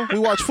baseball. We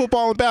watch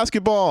football and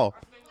basketball.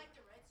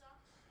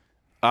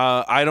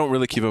 I don't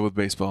really keep up with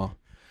baseball.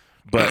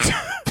 But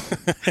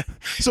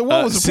so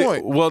what was the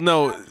point? Well,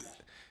 no.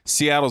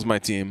 Seattle's my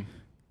team.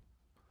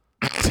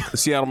 The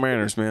Seattle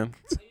Mariners, man.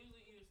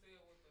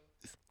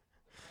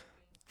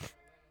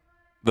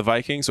 The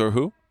Vikings or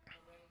who?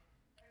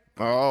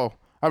 Oh,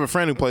 I have a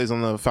friend who plays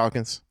on the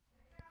Falcons.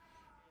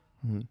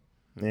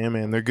 Yeah,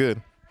 man, they're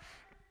good.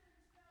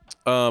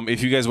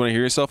 If you guys want to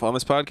hear yourself on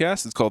this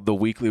podcast, it's called The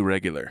Weekly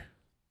Regular.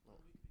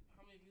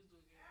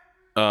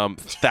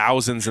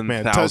 Thousands and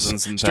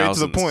thousands and straight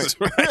thousands. To the point.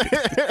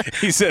 Right.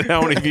 He said,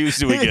 "How many views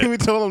do we get?" We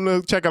told him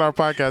to check out our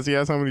podcast. He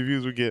asked how many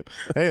views we get.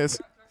 Hey, it's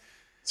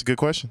a good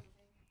question.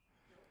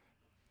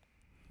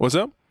 What's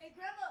up? Hey,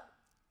 Grandma.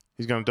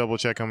 He's gonna double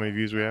check how many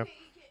views we have.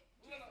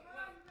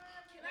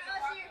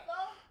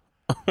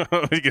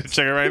 He's gonna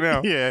check it right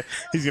now. Yeah,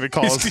 he's gonna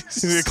call us.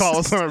 He's gonna call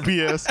us on our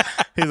BS.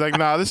 He's like,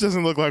 "Nah, this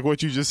doesn't look like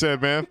what you just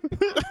said, man."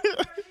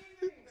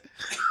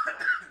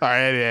 All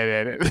right,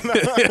 edit.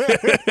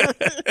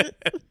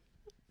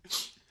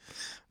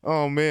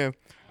 Oh man,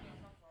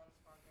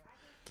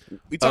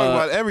 we talk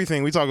about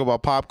everything. We talk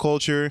about pop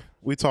culture.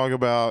 We talk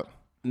about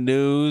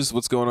news.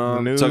 What's going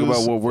on? News, talk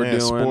about what we're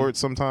doing. Sports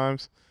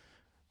sometimes.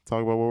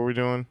 Talk about what we're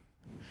doing.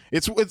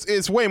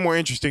 It's way more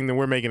interesting than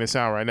we're making it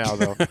sound right now,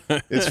 though.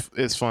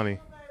 It's funny.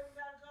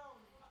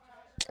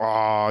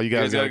 Oh, you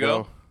guys gotta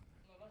go.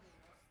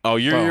 Oh,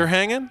 you're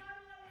hanging?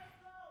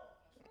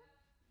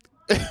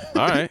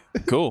 All right,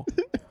 cool.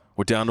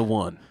 We're down to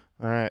one.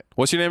 All right.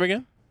 What's your name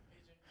again?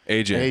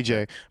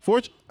 AJ.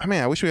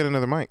 Man, I wish we had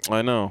another mic.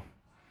 I know.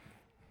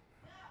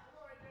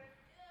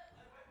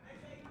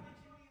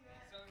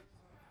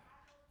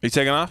 You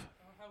taking off?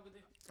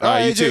 All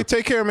right, you AJ, too.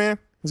 take care, man.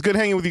 It's good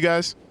hanging with you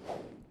guys.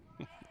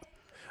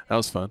 That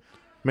was fun.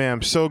 Man,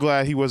 I'm so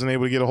glad he wasn't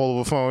able to get a hold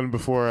of a phone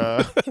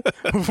before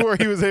before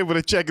he was able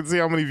to check and see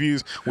how many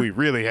views we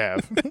really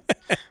have.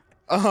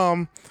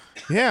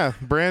 Yeah,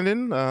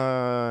 Brandon,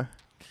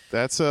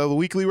 that's the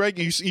weekly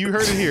regular. You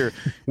heard it here.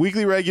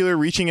 Weekly regular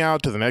reaching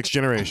out to the next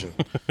generation.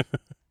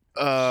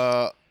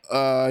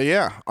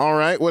 Yeah. All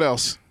right. What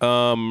else?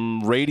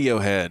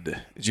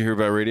 Radiohead. Did you hear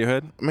about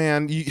Radiohead?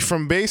 Man,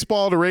 from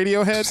baseball to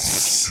Radiohead.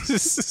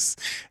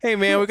 Hey,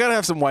 man, we gotta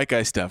have some white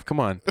guy stuff. Come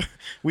on.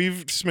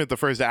 We've spent the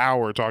first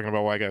hour talking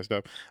about white guy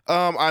stuff.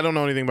 I don't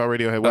know anything about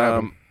Radiohead. What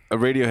happened?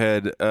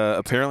 Radiohead.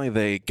 Apparently,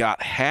 they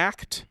got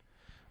hacked.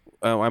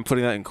 I'm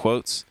putting that in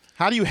quotes.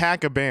 How do you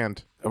hack a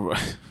band?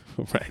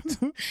 Right.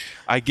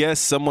 I guess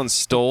someone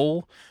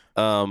stole.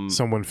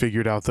 Someone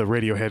figured out the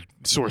Radiohead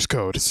source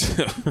code.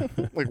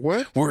 Like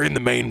what? We're in the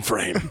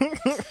mainframe.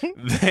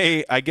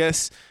 I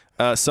guess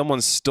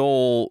someone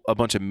stole a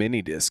bunch of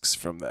mini discs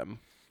from them.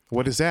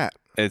 What is that?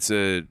 It's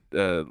it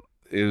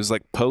was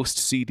like post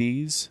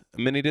CDs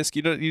mini disc.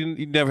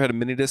 You never had a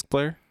mini disc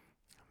player?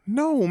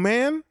 No,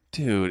 man.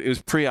 Dude, it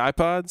was pre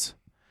iPods.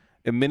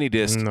 A mini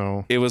disc.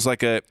 No. It was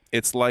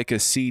it's like a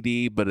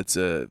CD, but it's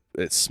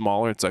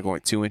smaller. It's like only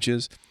 2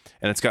 inches.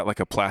 And it's got like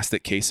a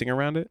plastic casing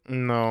around it.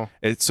 No.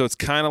 So it's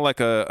kind of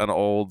like an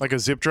old... Like a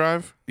zip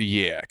drive?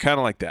 Yeah, kind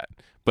of like that.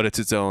 But it's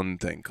its own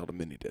thing called a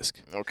mini disc.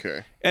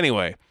 Okay.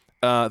 Anyway,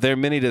 their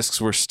mini discs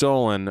were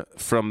stolen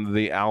from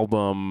the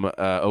album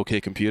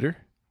OK Computer.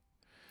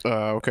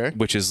 Okay.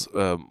 Which is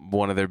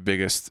one of their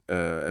biggest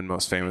and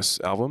most famous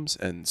albums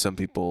and some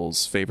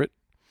people's favorite,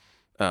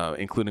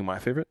 including my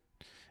favorite.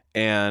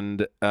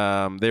 And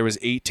there was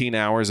 18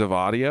 hours of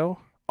audio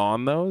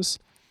on those.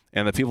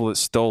 And the people that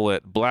stole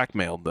it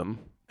blackmailed them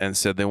and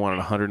said they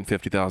wanted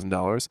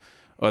 $150,000.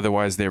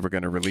 Otherwise, they were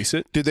going to release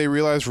it. Did they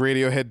realize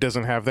Radiohead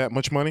doesn't have that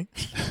much money?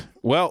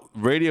 Well,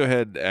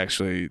 Radiohead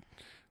actually,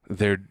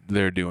 they're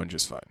doing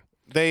just fine.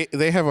 They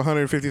have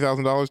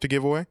 $150,000 to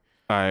give away?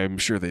 I'm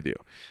sure they do,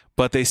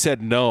 but they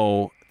said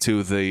no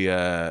to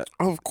the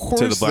of course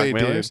to the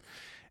blackmailers, they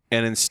did.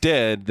 And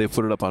instead they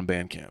put it up on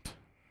Bandcamp.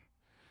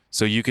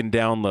 So you can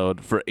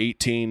download for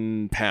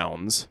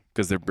 £18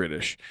 because they're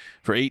British.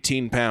 For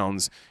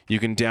 £18, you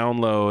can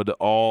download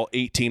all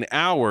 18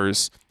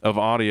 hours of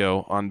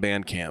audio on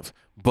Bandcamp,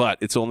 but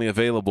it's only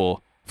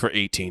available for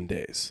 18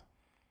 days.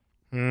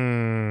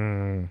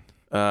 Radiohead,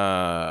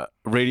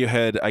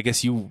 I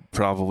guess you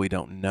probably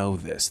don't know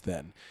this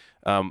then.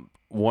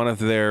 One of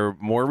their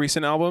more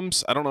recent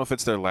albums, I don't know if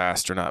it's their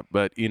last or not,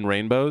 but In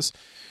Rainbows,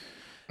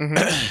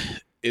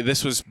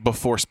 this was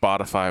before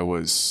Spotify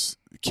was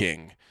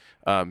king.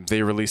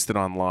 They released it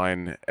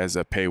online as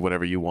a pay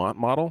whatever you want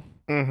model.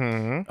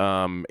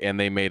 And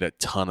they made a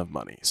ton of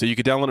money. So you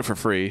could download it for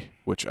free,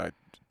 which I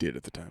did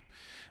at the time.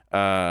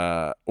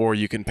 or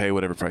you can pay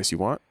whatever price you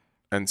want.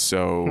 And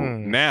so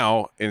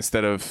now,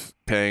 instead of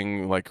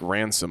paying like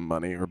ransom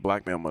money or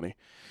blackmail money,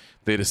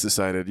 they just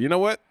decided, you know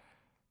what?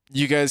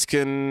 You guys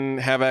can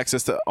have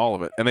access to all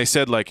of it. And they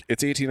said like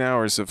it's 18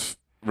 hours of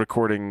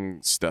recording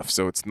stuff,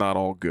 so it's not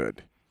all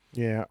good.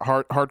 Yeah,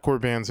 hardcore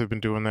bands have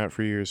been doing that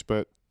for years,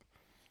 but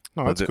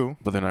no, that's cool.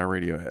 But they're not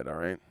Radiohead, all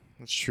right?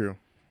 That's true.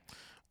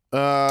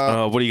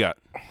 What do you got?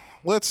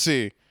 Let's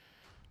see.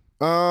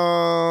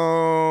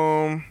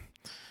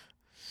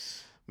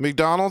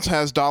 McDonald's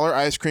has dollar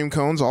ice cream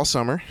cones all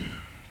summer.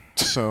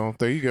 So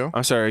there you go.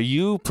 I'm sorry. Are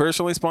you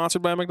personally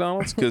sponsored by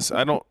McDonald's? Because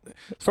I don't,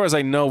 as far as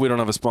I know, we don't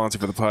have a sponsor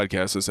for the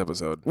podcast this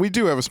episode. We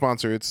do have a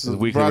sponsor. It's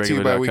brought to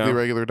you by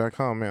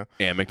weeklyregular.com. Yeah.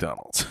 And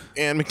McDonald's.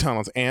 And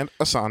McDonald's and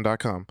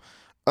Ahsohn.com.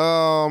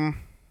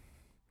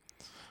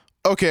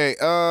 Okay.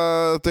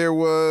 There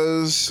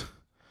was.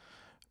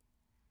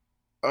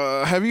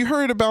 Have you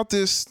heard about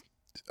this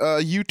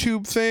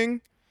YouTube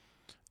thing?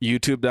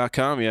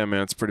 YouTube.com? Yeah,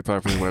 man. It's a pretty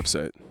popular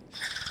website.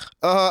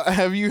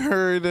 Have you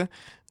heard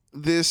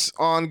this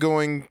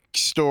ongoing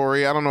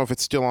story? I don't know if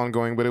it's still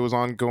ongoing, but it was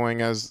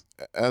ongoing as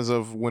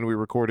of when we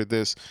recorded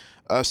this.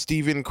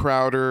 Steven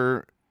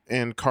Crowder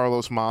and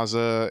Carlos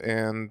Maza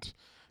and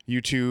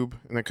YouTube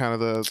and the kind of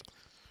the.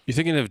 You're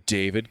thinking of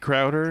David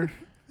Crowder?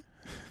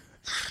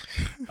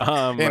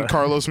 And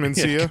Carlos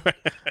Mencia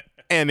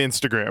and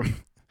Instagram.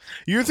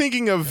 You're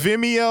thinking of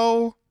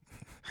Vimeo,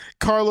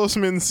 Carlos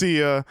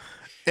Mencia,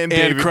 and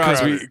David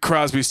Crowder.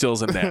 Crosby,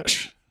 Stills, and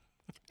Nash.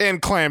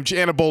 and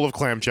a bowl of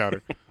clam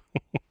chowder.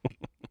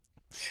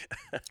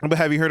 But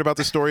have you heard about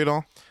this story at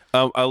all?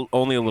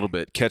 Only a little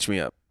bit. Catch me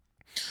up.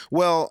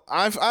 Well,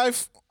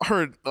 I've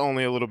heard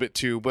only a little bit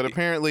too, but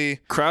apparently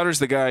Crowder's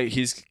the guy.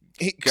 He's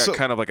got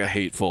kind of like a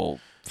hateful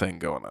thing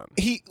going on.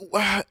 He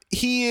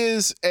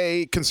is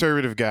a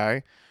conservative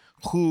guy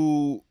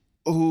who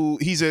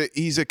he's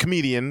a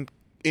comedian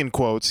in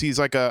quotes. He's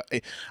like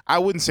I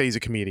wouldn't say he's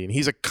a comedian.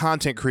 He's a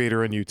content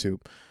creator on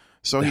YouTube.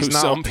 So he's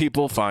not some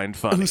people find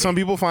funny. Who some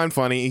people find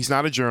funny. He's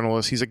not a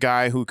journalist. He's a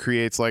guy who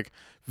creates like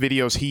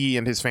videos he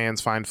and his fans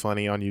find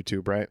funny on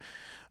YouTube, right?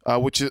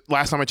 Which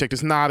last time I checked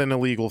is not an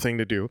illegal thing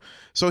to do.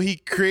 So he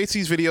creates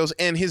these videos,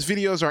 and his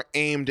videos are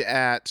aimed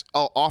at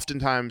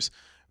oftentimes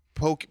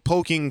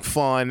poking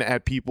fun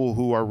at people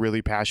who are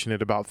really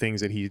passionate about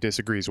things that he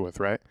disagrees with,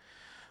 right?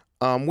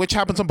 Which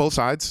happens on both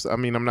sides. I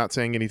mean, I'm not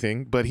saying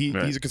anything, but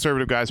he's a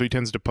conservative guy, so he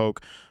tends to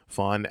poke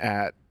fun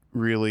at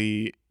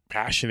really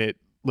passionate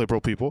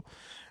liberal people.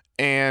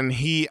 And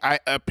he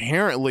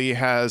apparently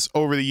has,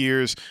 over the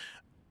years,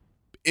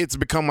 it's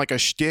become like a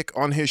shtick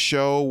on his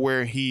show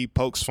where he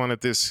pokes fun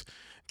at this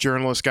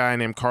journalist guy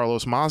named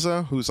Carlos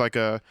Maza, who's like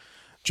a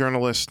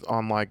journalist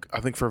on like, I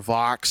think for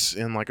Vox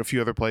and like a few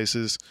other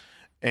places.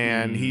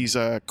 And he's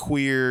a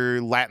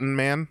queer Latin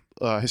man,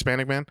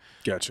 Hispanic man.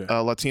 Gotcha.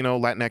 Latino,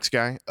 Latinx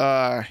guy.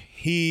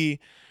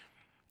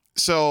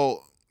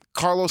 So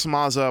Carlos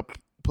Maza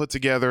put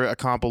together a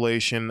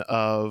compilation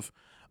of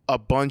a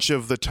bunch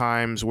of the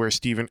times where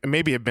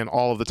maybe have been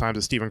all of the times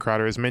that Steven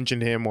Crowder has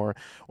mentioned him or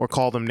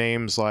called him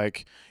names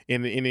like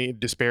in a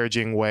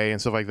disparaging way and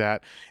stuff like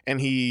that.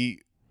 And he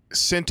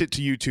sent it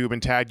to YouTube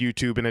and tagged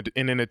YouTube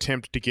in an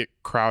attempt to get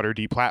Crowder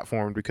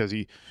deplatformed because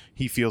he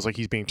feels like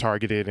he's being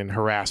targeted and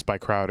harassed by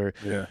Crowder.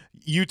 Yeah.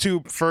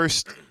 YouTube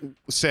first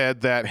said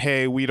that,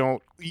 hey, we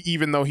don't,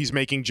 even though he's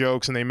making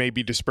jokes and they may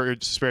be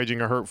disparaging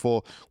or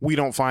hurtful, we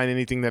don't find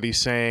anything that he's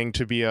saying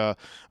to be a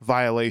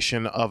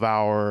violation of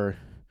our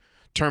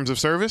terms of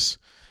service.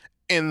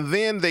 And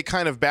then they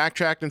kind of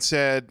backtracked and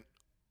said,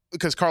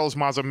 because Carlos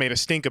Maza made a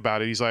stink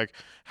about it, he's like,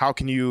 how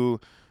can you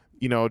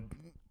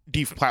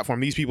deplatform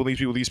these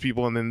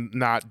people and then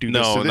not do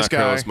this to this guy?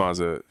 No, not Carlos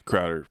Maza.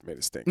 Crowder made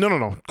a stink.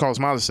 No. Carlos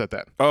Maza said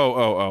that.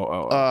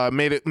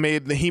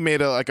 He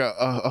made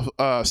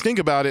a stink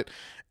about it.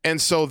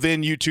 And so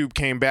then YouTube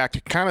came back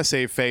to kind of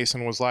save face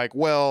and was like,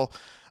 well,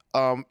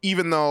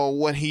 even though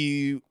what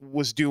he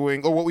was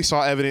doing or what we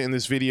saw evident in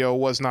this video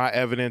was not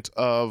evident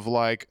of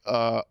like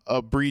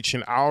a breach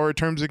in our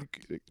terms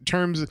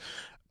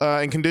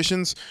and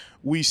conditions,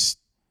 we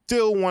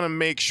still want to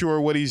make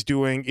sure what he's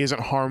doing isn't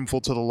harmful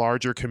to the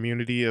larger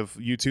community of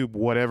YouTube,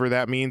 whatever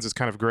that means. It's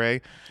kind of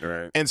gray.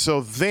 Right. And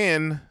so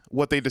then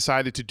what they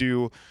decided to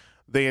do,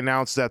 they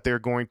announced that they're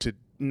going to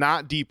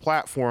not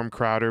deplatform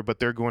Crowder, but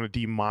they're going to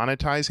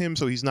demonetize him,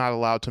 so he's not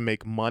allowed to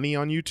make money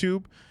on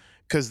YouTube.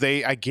 Because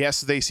I guess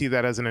they see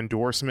that as an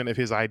endorsement of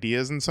his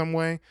ideas in some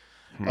way,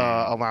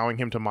 allowing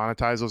him to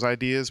monetize those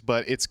ideas.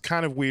 But it's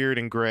kind of weird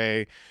and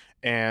gray,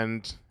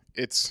 and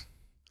it's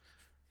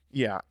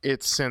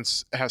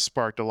since has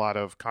sparked a lot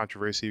of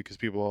controversy because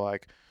people are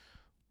like,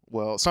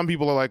 well, some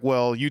people are like,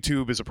 well,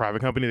 YouTube is a private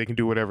company, they can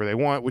do whatever they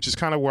want, which is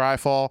kind of where I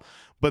fall.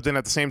 But then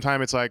at the same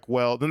time, it's like,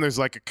 well, then there's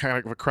like a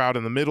kind of a crowd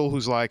in the middle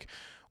who's like,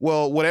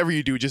 well, whatever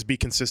you do, just be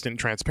consistent and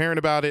transparent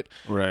about it.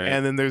 Right.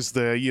 And then there's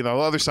the,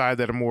 other side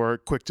that are more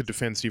quick to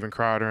defend Steven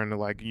Crowder and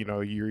like,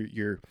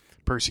 you're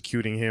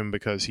persecuting him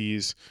because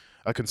he's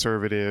a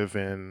conservative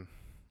and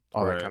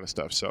all that kind of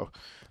stuff. So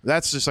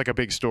that's just like a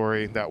big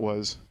story that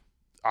was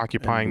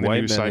occupying And the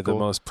white news men cycle. are the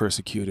most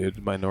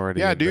persecuted minority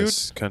Yeah, in dude.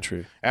 this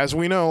country. As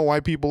we know,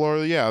 white people are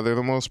they're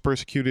the most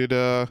persecuted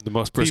The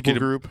most people persecuted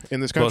group in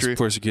this country. Most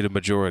persecuted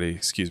majority.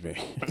 Excuse me.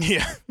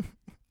 Yeah.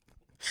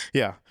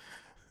 Yeah.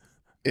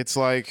 It's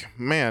like,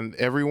 man,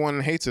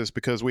 everyone hates us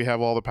because we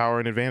have all the power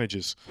and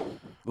advantages.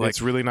 Like,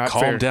 it's really not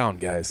calm fair. down,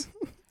 guys.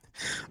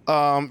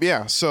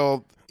 Yeah.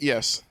 So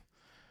yes,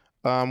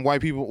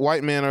 white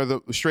men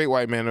are straight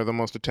white men are the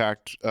most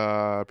attacked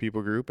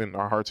people group, and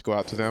our hearts go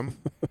out to them.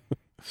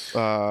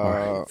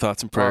 Our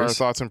thoughts and Our prayers.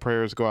 thoughts and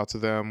prayers go out to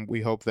them. We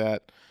hope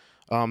that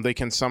they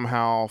can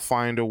somehow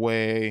find a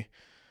way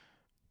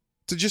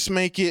to just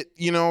make it,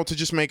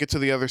 to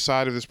the other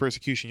side of this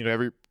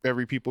persecution.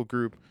 Every people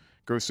group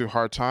goes through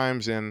hard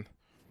times, and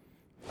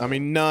I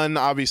mean, none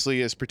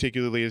obviously is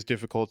particularly as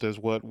difficult as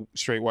what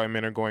straight white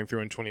men are going through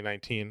in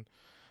 2019.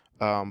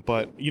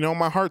 But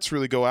my hearts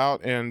really go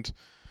out, and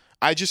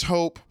I just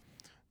hope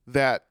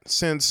that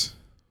since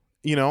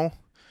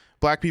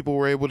black people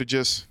were able to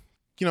just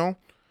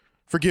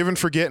forgive and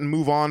forget and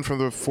move on from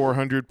the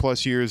 400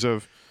 plus years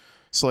of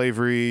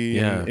slavery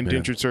and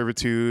indentured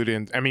servitude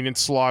and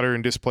slaughter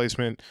and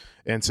displacement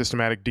and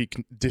systematic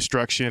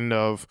destruction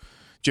of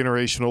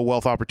generational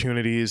wealth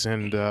opportunities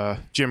and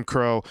Jim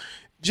Crow,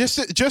 just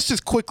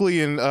as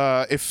quickly and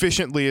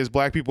efficiently as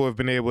black people have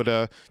been able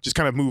to just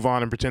kind of move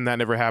on and pretend that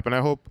never happened.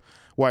 I hope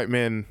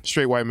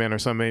straight white men are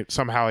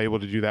somehow able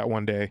to do that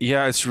one day.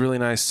 Yeah, it's really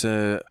nice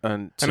to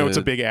I know it's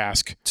a big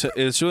ask.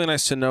 It's really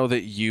nice to know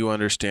that you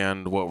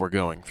understand what we're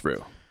going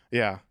through.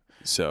 Yeah.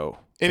 So,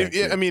 and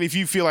if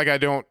you feel like I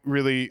don't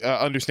really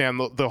understand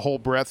the whole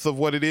breadth of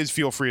what it is,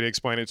 feel free to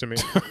explain it to me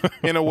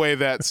in a way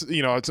that's,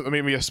 it's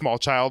maybe a small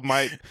child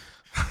might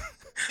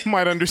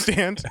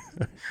understand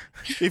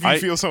if you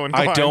feel so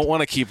inclined. I don't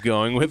want to keep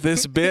going with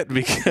this bit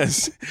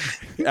because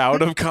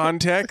out of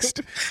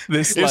context,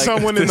 if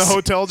someone in the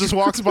hotel just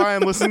walks by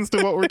and listens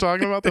to what we're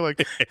talking about, they're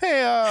like,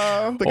 hey,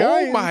 the guy.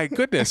 Oh my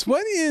goodness,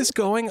 what is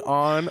going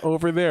on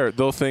over there?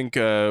 They'll think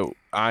I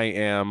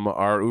am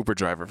our Uber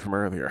driver from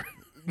earlier.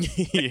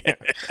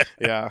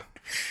 Yeah.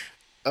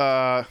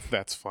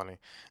 That's funny.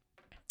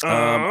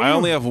 I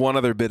only have one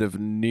other bit of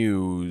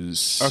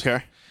news.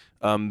 Okay.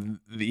 The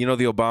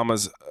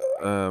Obamas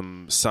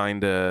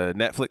signed a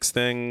Netflix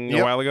thing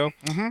a while ago.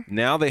 Mm-hmm.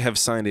 Now they have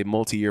signed a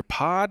multi-year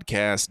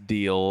podcast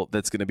deal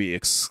that's going to be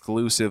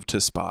exclusive to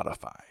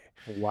Spotify.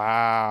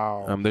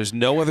 Wow. There's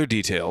no other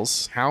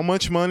details. How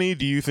much money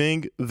do you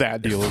think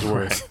that deal is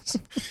worth?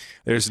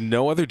 There's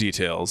no other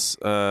details.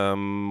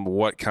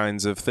 What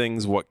kinds of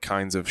things, what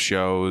kinds of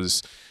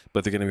shows,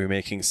 but they're going to be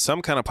making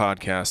some kind of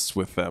podcasts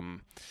with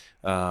them.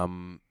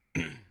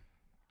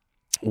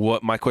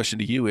 What my question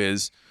to you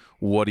is,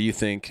 what do you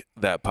think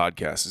that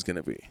podcast is going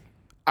to be?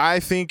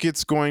 I think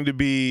it's going to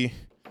be,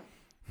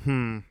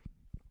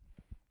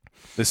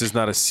 This is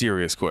not a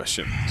serious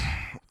question.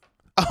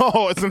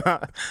 Oh, it's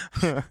not.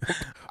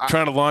 I'm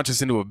trying to launch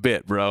us into a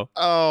bit, bro.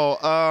 Oh,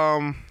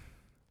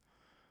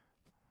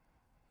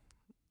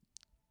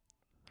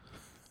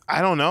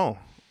 I don't know.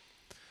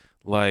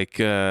 Like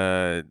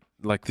the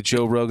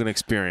Joe Rogan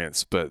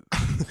Experience, but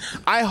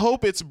I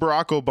hope it's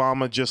Barack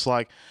Obama. Just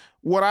like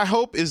what I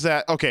hope is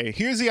that, okay,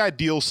 here's the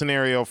ideal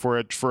scenario for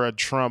a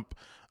Trump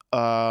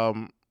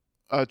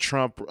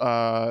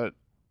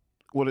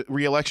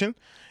re-election.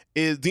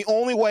 Is the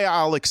only way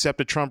I'll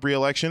accept a Trump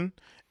re-election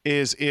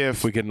is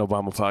if we get an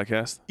Obama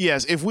podcast.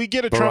 Yes, if we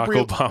get a Barack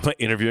Trump Obama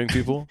interviewing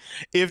people.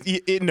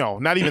 No,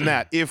 not even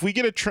that. If we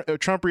get a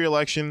Trump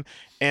re-election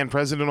and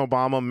President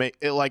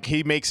Obama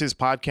he makes his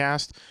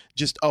podcast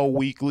just a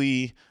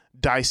weekly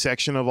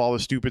dissection of all the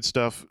stupid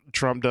stuff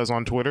Trump does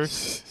on Twitter,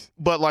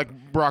 but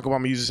like Barack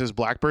Obama uses his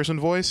black person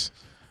voice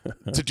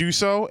to do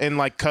so and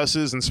like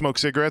cusses and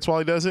smokes cigarettes while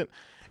he does it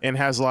and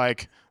has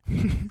like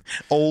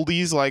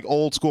oldies, like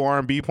old school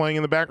R&B playing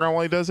in the background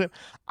while he does it,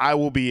 I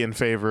will be in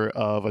favor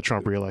of a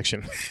Trump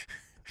re-election.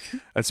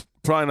 That's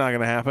probably not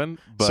going to happen.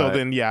 But so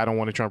then, yeah, I don't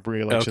want a Trump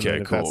re-election.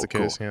 Okay, if cool, that's the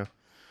case, cool.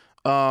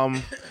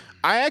 Yeah.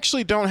 I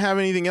actually don't have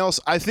anything else.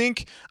 I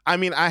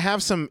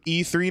have some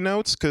E3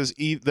 notes because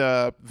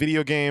the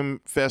video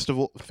game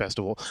festival,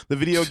 the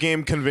video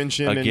game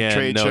convention and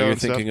trade show. You're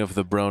and thinking stuff. of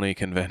the Brony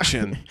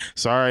convention.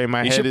 Sorry,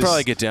 my you head should is.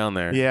 probably get down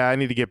there. Yeah, I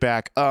need to get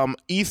back.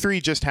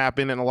 E3 just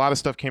happened and a lot of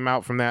stuff came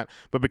out from that,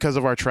 but because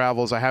of our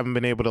travels, I haven't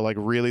been able to like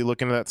really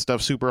look into that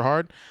stuff super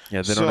hard.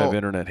 Yeah, they don't have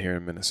internet here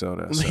in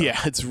Minnesota. So. Yeah,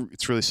 it's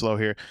really slow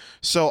here.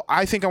 So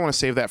I think I want to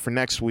save that for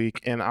next week,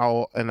 and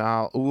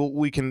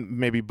we can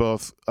maybe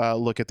both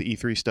look at the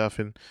E3 stuff,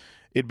 and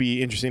it'd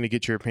be interesting to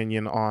get your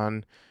opinion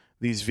on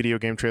these video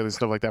game trailers and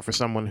stuff like that from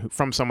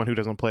someone who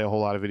doesn't play a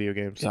whole lot of video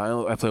games.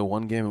 Yeah, I play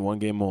one game and one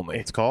game only.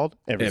 It's called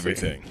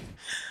Everything.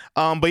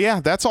 But yeah,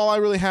 that's all I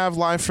really have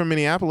live from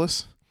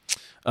Minneapolis.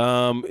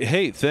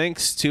 Hey,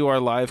 thanks to our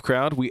live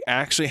crowd, we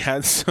actually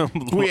had some.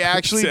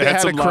 Had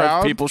some a crowd.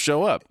 live people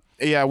show up.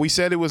 Yeah, we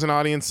said it was an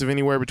audience of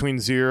anywhere between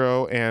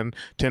 0 and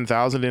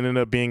 10,000. It ended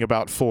up being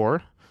about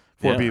four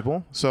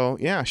people. So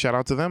yeah, shout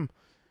out to them.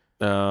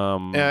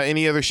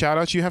 Any other shout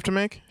outs you have to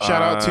make?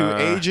 Shout out to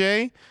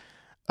AJ,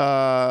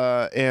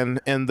 and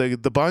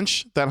the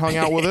bunch that hung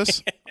out with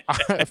us.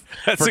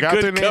 That's a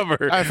good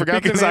cover. I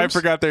forgot because their I names.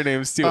 forgot their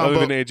names too, other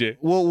but than AJ.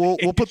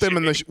 We'll put them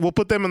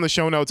in the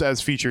show notes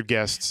as featured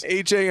guests.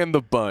 AJ and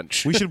the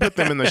bunch. We should put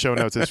them in the show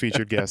notes as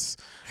featured guests.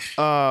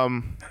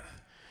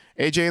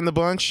 AJ and the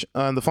bunch,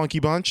 the funky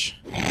bunch.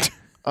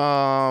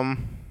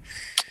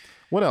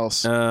 What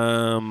else?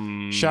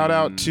 Shout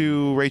out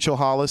to Rachel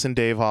Hollis and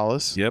Dave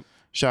Hollis. Yep.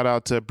 Shout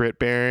out to Britt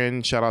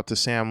Barron. Shout out to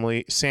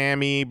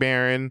Sammy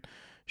Barron.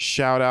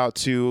 Shout out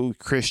to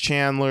Chris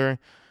Chandler.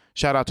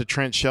 Shout out to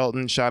Trent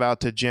Shelton. Shout out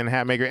to Jen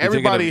Hatmaker.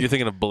 Everybody. You're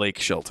thinking of Blake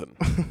Shelton.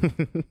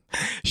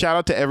 Shout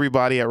out to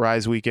everybody at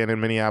Rise Weekend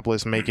in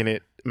Minneapolis, making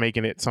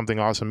it something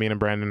awesome. Me and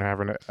Brandon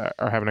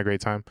are having a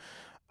great time.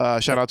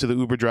 Shout out to the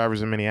Uber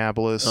drivers in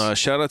Minneapolis.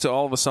 Shout out to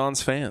all of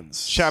Ahsohn's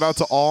fans. Shout out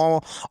to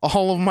all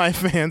of my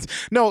fans.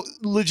 No,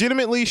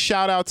 legitimately,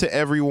 shout out to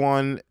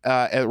everyone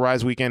at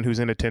Rise Weekend who's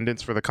in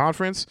attendance for the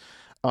conference,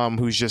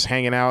 who's just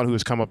hanging out,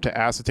 who's come up to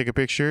ask to take a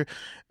picture,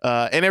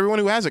 and everyone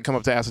who hasn't come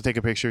up to ask to take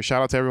a picture.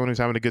 Shout out to everyone who's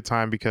having a good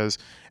time, because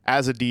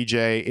as a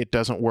DJ, it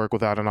doesn't work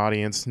without an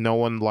audience. No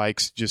one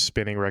likes just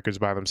spinning records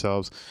by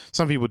themselves.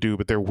 Some people do,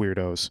 but they're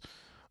weirdos.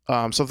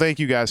 So thank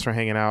you guys for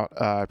hanging out.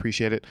 I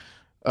appreciate it.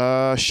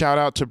 Shout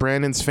out to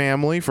Brandon's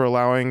family for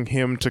allowing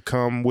him to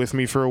come with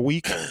me for a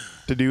week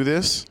to do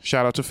this.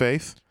 Shout out to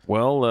Faith.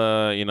 Well,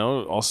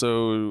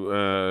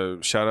 also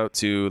shout out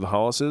to the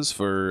Hollises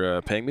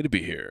for paying me to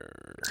be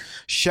here.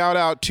 Shout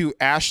out to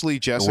Ashley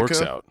Jessica. It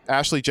works out.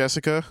 Ashley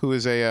Jessica, who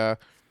is a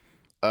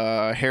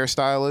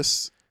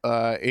hairstylist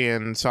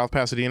in South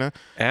Pasadena.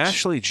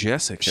 Ashley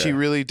Jessica. She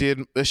really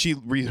did. She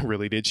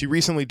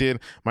recently did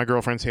my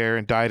girlfriend's hair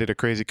and dyed it a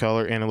crazy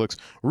color, and it looks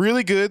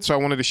really good. So I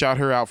wanted to shout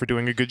her out for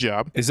doing a good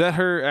job. Is that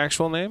her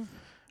actual name?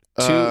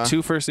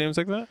 Two first names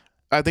like that?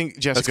 I think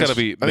Jessica's. That's gotta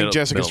be. I think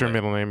Jessica's her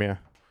middle name. Yeah.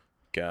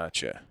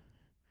 Gotcha.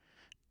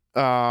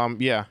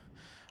 Yeah.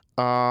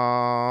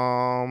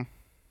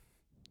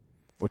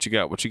 What you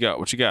got?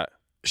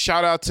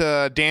 Shout out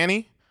to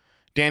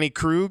Danny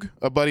Krug,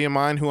 a buddy of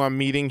mine who I'm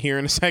meeting here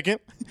in a second.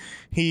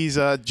 He's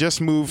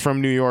just moved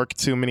from New York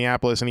to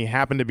Minneapolis, and he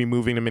happened to be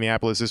moving to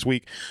Minneapolis this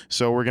week.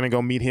 So we're going to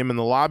go meet him in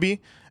the lobby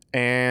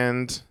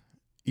and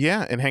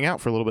hang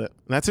out for a little bit.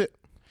 And that's it.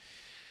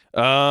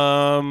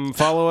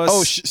 Follow us.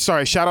 Oh,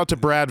 sorry. Shout out to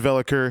Brad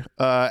Velliker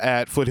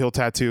at Foothill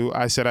Tattoo.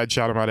 I said I'd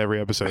shout him out every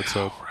episode.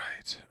 So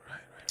right.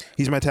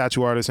 He's my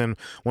tattoo artist and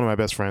one of my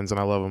best friends, and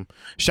I love him.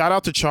 Shout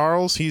out to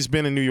Charles. He's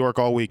been in New York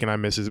all week, and I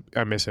miss him.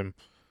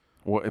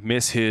 What,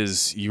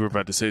 you were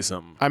about to say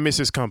something. I miss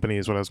his company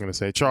is what I was going to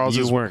say. Charles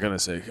You weren't going to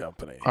say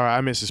company. All right,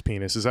 I miss his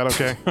penis. Is that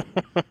okay?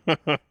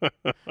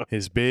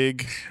 His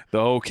big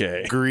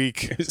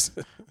Greek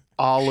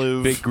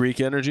olive. Big Greek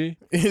energy?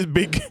 His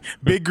big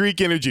Greek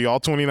energy,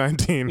 all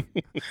 2019.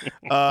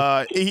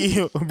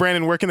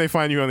 Brandon, where can they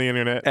find you on the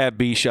internet? At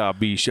Bshaw.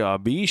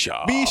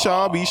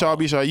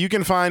 You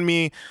can find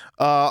me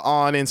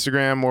on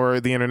Instagram or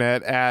the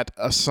internet at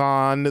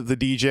Ahsohn the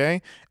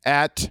DJ,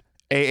 at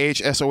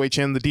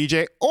AHSOHN the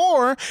DJ,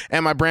 or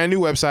at my brand new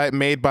website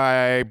made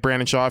by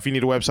Brandon Shaw. If you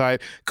need a website,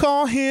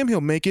 call him.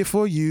 He'll make it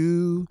for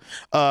you.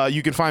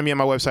 You can find me at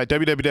my website,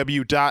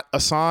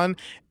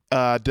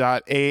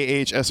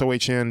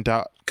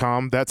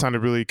 www.ahsohn.com. That sounded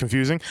really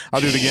confusing. I'll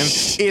do it again.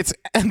 It's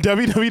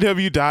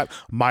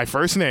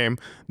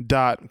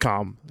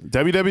www.myfirstname.com.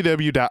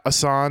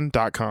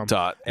 www.ahsohn.com.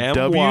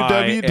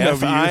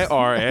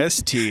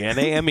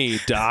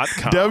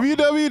 MYFIRSTNAME.com.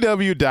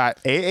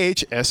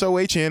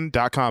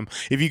 www.ahsohn.com.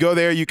 If you go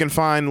there, you can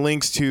find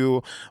links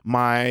to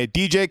my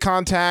DJ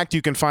contact.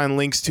 You can find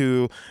links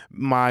to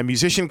my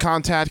musician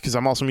contact, because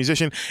I'm also a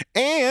musician.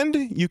 And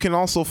you can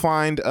also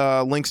find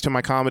links to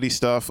my comedy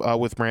stuff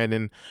with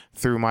Brandon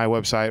through my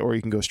website, or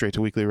you can go straight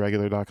to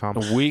weeklyregular.com.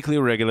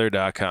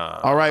 Weeklyregular.com.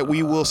 All right,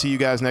 we will see you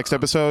guys next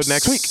episode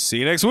next week. See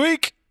you next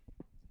week.